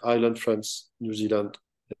is Ireland, France, New Zealand,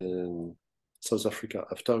 and South Africa.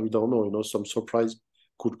 After, we don't know, some surprise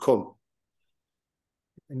could come.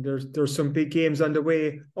 And there's some big games on the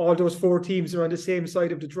way. All those four teams are on the same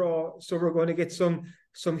side of the draw, so we're going to get some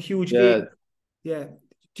huge games. Yeah.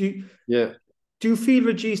 Do you feel,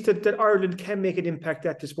 Regis, that Ireland can make an impact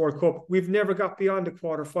at this World Cup? We've never got beyond the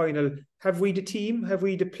quarter-final. Have we the team? Have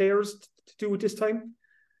we the players to do it this time?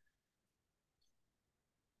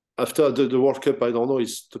 After the World Cup, I don't know.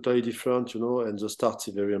 It's totally different, and the start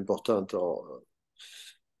is very important,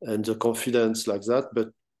 and the confidence like that. But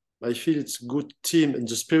I feel it's a good team, and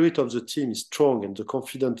the spirit of the team is strong, and the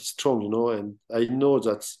confidence is strong, and I know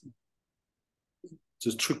that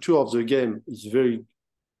the structure of the game is very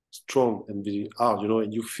strong and very hard,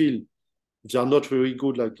 and you feel they are not very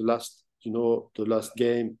good like the last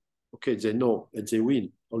game. Okay, they know and they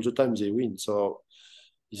win. All the time they win. So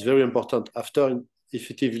it's very important. After,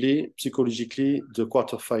 effectively, psychologically, the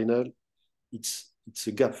quarterfinal, it's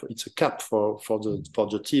a gap. It's a cap for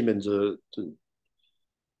the team and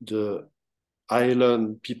the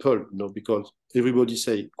Ireland people, because everybody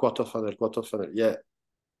say quarterfinal. Yeah.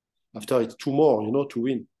 After it's two more, to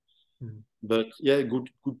win. But yeah, good.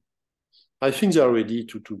 I think they are ready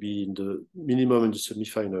to be in the minimum in the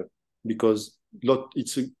semi-final because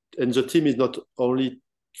and the team is not only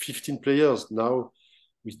 15 players now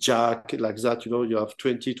with Jack like that. You have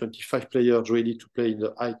 20, 25 players ready to play in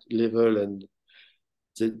the high level, and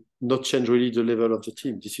they not change really the level of the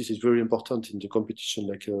team. This is very important in the competition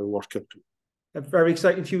like World Cup too. A very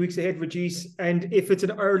exciting few weeks ahead, Regis. And if it's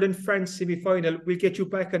an Ireland-France semi-final, we'll get you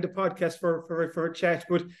back on the podcast for a chat.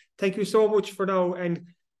 But thank you so much for now, and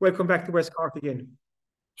welcome back to West Cork again.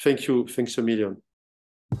 Thank you. Thanks a million.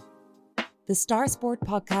 The Star Sport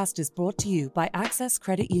podcast is brought to you by Access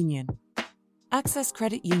Credit Union. Access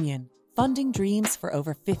Credit Union, funding dreams for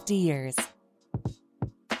over 50 years.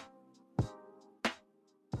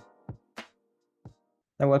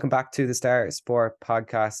 And welcome back to the Star Sport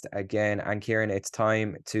podcast again. And Kieran, it's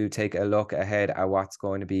time to take a look ahead at what's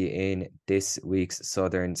going to be in this week's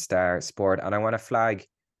Southern Star Sport. And I want to flag,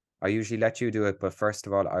 I usually let you do it, but first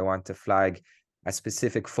of all, I want to flag a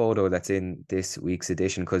specific photo that's in this week's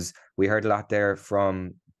edition, because we heard a lot there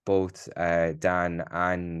from both Dan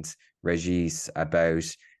and Regis about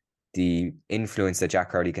the influence that Jack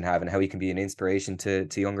Crowley can have and how he can be an inspiration to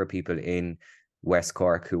younger people in West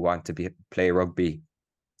Cork who want to play rugby,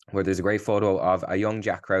 where there's a great photo of a young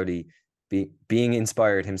Jack Crowley being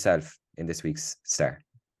inspired himself in this week's Star.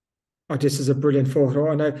 Oh, this is a brilliant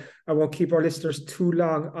photo, and I won't keep our listeners too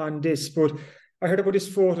long on this, but I heard about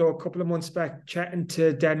this photo a couple of months back chatting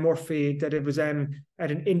to Dan Murphy, that it was at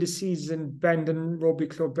an in-the-season Bandon Rugby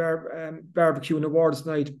Club barbecue and awards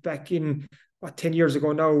night back in, 10 years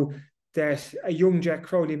ago now, that a young Jack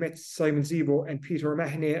Crowley met Simon Zebo and Peter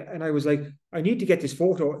O'Mahony, and I was like, I need to get this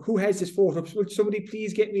photo. Who has this photo? Will somebody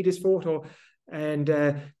please get me this photo? And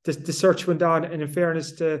the search went on, and in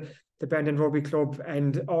fairness to the Bandon Rugby Club,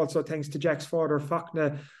 and also thanks to Jack's father,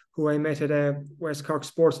 Fachna, who I met at a West Cork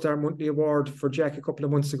Sports Star Monthly Award for Jack a couple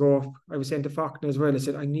of months ago. I was saying to Fachna as well, I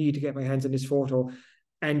said, I need to get my hands on this photo.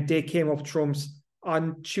 And they came up trumps.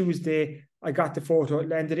 On Tuesday, I got the photo. It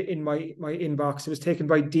landed in my inbox. It was taken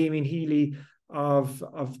by Damien Healy of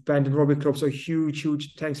Bandon Rugby Club. So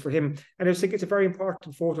huge thanks for him. And I just think it's a very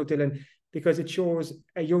important photo, Dylan, because it shows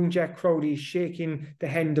a young Jack Crowley shaking the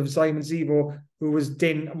hand of Simon Zebo, who was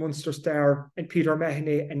then a Munster star, and Peter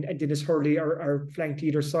Mahoney and Dennis Hurley are flanked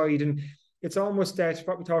either side. And it's almost that,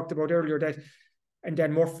 what we talked about earlier, that, and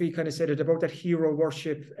Dan Murphy kind of said it, about that hero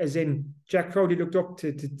worship, as in Jack Crowley looked up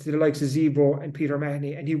to the likes of Zebo and Peter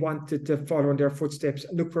Mahoney, and he wanted to follow in their footsteps.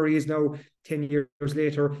 And look where he is now, 10 years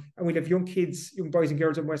later. And we'll have young kids, young boys and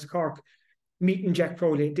girls in West Cork meeting Jack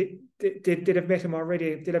Crowley. They'd have met him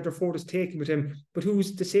already. They'll have their photos taken with him. But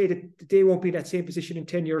who's to say that they won't be in that same position in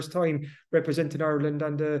 10 years' time, representing Ireland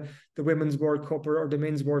on the Women's World Cup or the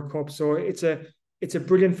Men's World Cup? So it's a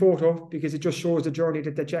brilliant photo, because it just shows the journey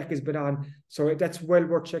that Jack has been on. So that's well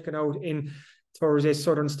worth checking out in Thursday's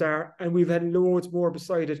Southern Star. And we've had loads more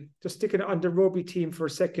beside it. Just sticking on the rugby team for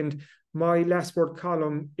a second, my last word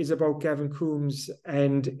column is about Gavin Coombs,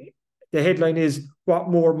 and the headline is, what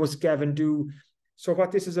more must Gavin do? So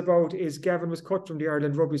what this is about is Gavin was cut from the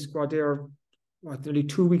Ireland rugby squad there, nearly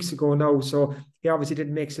 2 weeks ago now. So he obviously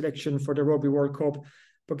didn't make selection for the Rugby World Cup.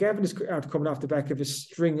 But Gavin is coming off the back of a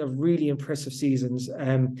string of really impressive seasons.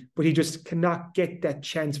 But he just cannot get that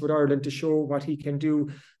chance with Ireland to show what he can do.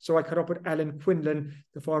 So I caught up with Alan Quinlan,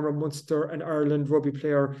 the former Munster and Ireland rugby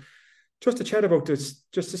player, just to chat about this,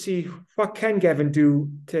 just to see what can Gavin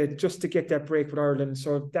do to get that break with Ireland.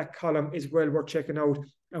 So that column is well worth checking out,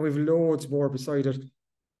 and we've loads more beside it.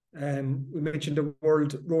 We mentioned the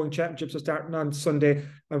World Rowing Championships are starting on Sunday,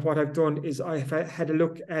 and what I've done is I've had a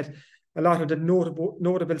look at a lot of the notable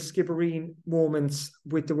skibbereen moments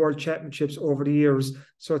with the World Championships over the years.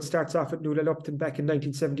 So it starts off with Nuala Lupton back in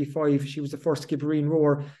 1975. She was the first skibbereen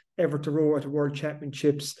rower ever to row at the World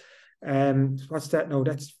Championships. What's that now?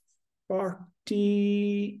 That's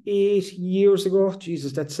 48 years ago.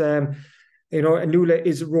 Jesus, that's and Nuala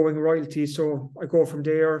is rowing royalty. So I go from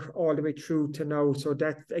there all the way through to now. So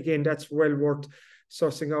that, again, that's well worth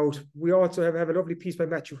sussing out. We also have a lovely piece by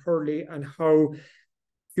Matthew Hurley on how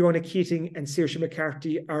Fiona Keating and Saoirse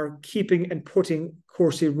McCarthy are keeping and putting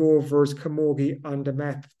Courcey Rovers Camogie on the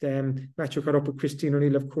map. Matthew got up with Christine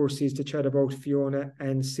O'Neill of Courcey's to chat about Fiona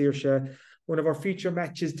and Saoirse. One of our feature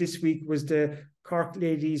matches this week was the Cork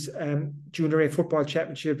Ladies Junior A Football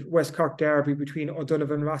Championship West Cork Derby between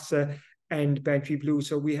O'Donovan Rossa and Bantry Blue.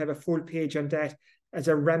 So we have a full page on that as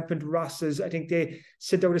a rampant Rossas. I think they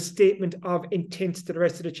sent out a statement of intent to the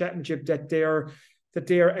rest of the championship that they're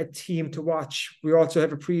a team to watch. We also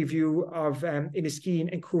have a preview of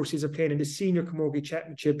Inniskeen and Courcey's are playing in the Senior Camogie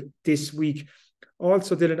Championship this week.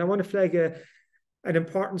 Also, Dylan, I want to flag an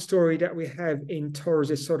important story that we have in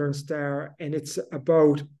Thursday's Southern Star, and it's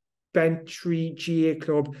about Bantry GA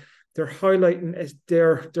Club. They're highlighting as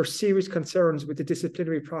their serious concerns with the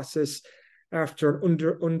disciplinary process after an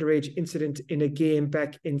underage incident in a game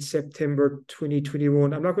back in September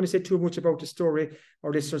 2021. I'm not going to say too much about the story.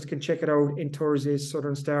 Our listeners can check it out in Thursday's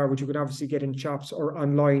Southern Star, which you can obviously get in shops or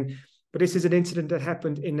online. But this is an incident that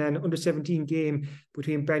happened in an under-17 game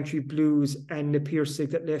between Bantry Blues and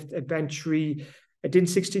Napirsig that left a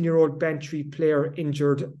 16-year-old Bantry player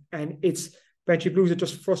injured. And it's Bantry Blues are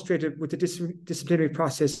just frustrated with the disciplinary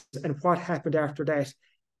process and what happened after that,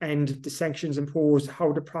 and the sanctions imposed,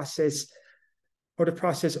 how the process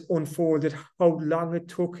unfolded, how long it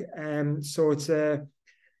took. So it's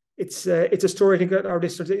a story. I think that our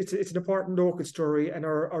listeners, it's an important local story, and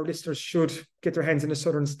our listeners should get their hands in the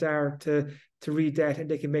Southern Star to read that, and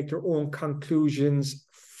they can make their own conclusions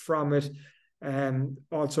from it.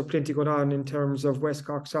 Also plenty going on in terms of West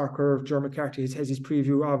Cork soccer. Jeremy McCarthy has his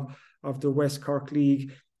preview of the West Cork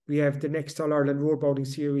League. We have the next All-Ireland Road Bowling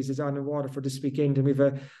Series is on in Waterford this weekend, and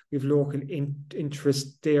we've local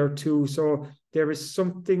interest there too. So there is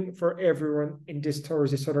something for everyone in this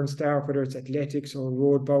Thursday Southern Star, whether it's athletics or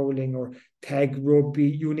road bowling or tag rugby,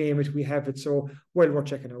 you name it, we have it. So well worth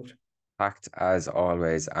checking out. Packed as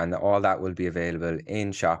always, and all that will be available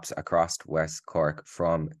in shops across West Cork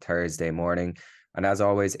from Thursday morning. And as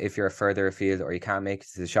always, if you're further afield or you can't make it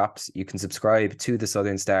to the shops, you can subscribe to the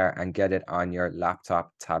Southern Star and get it on your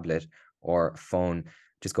laptop, tablet or phone.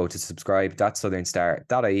 Just go to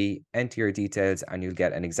subscribe.southernstar.ie, enter your details, and you'll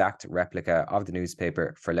get an exact replica of the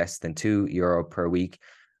newspaper for less than €2 per week,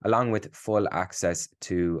 along with full access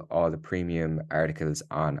to all the premium articles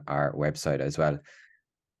on our website as well.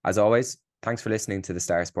 As always, thanks for listening to the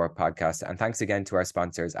Star Sport podcast, and thanks again to our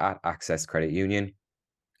sponsors at Access Credit Union.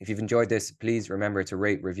 If you've enjoyed this, please remember to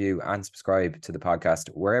rate, review and subscribe to the podcast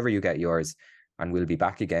wherever you get yours, and we'll be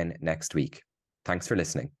back again next week. Thanks for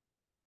listening.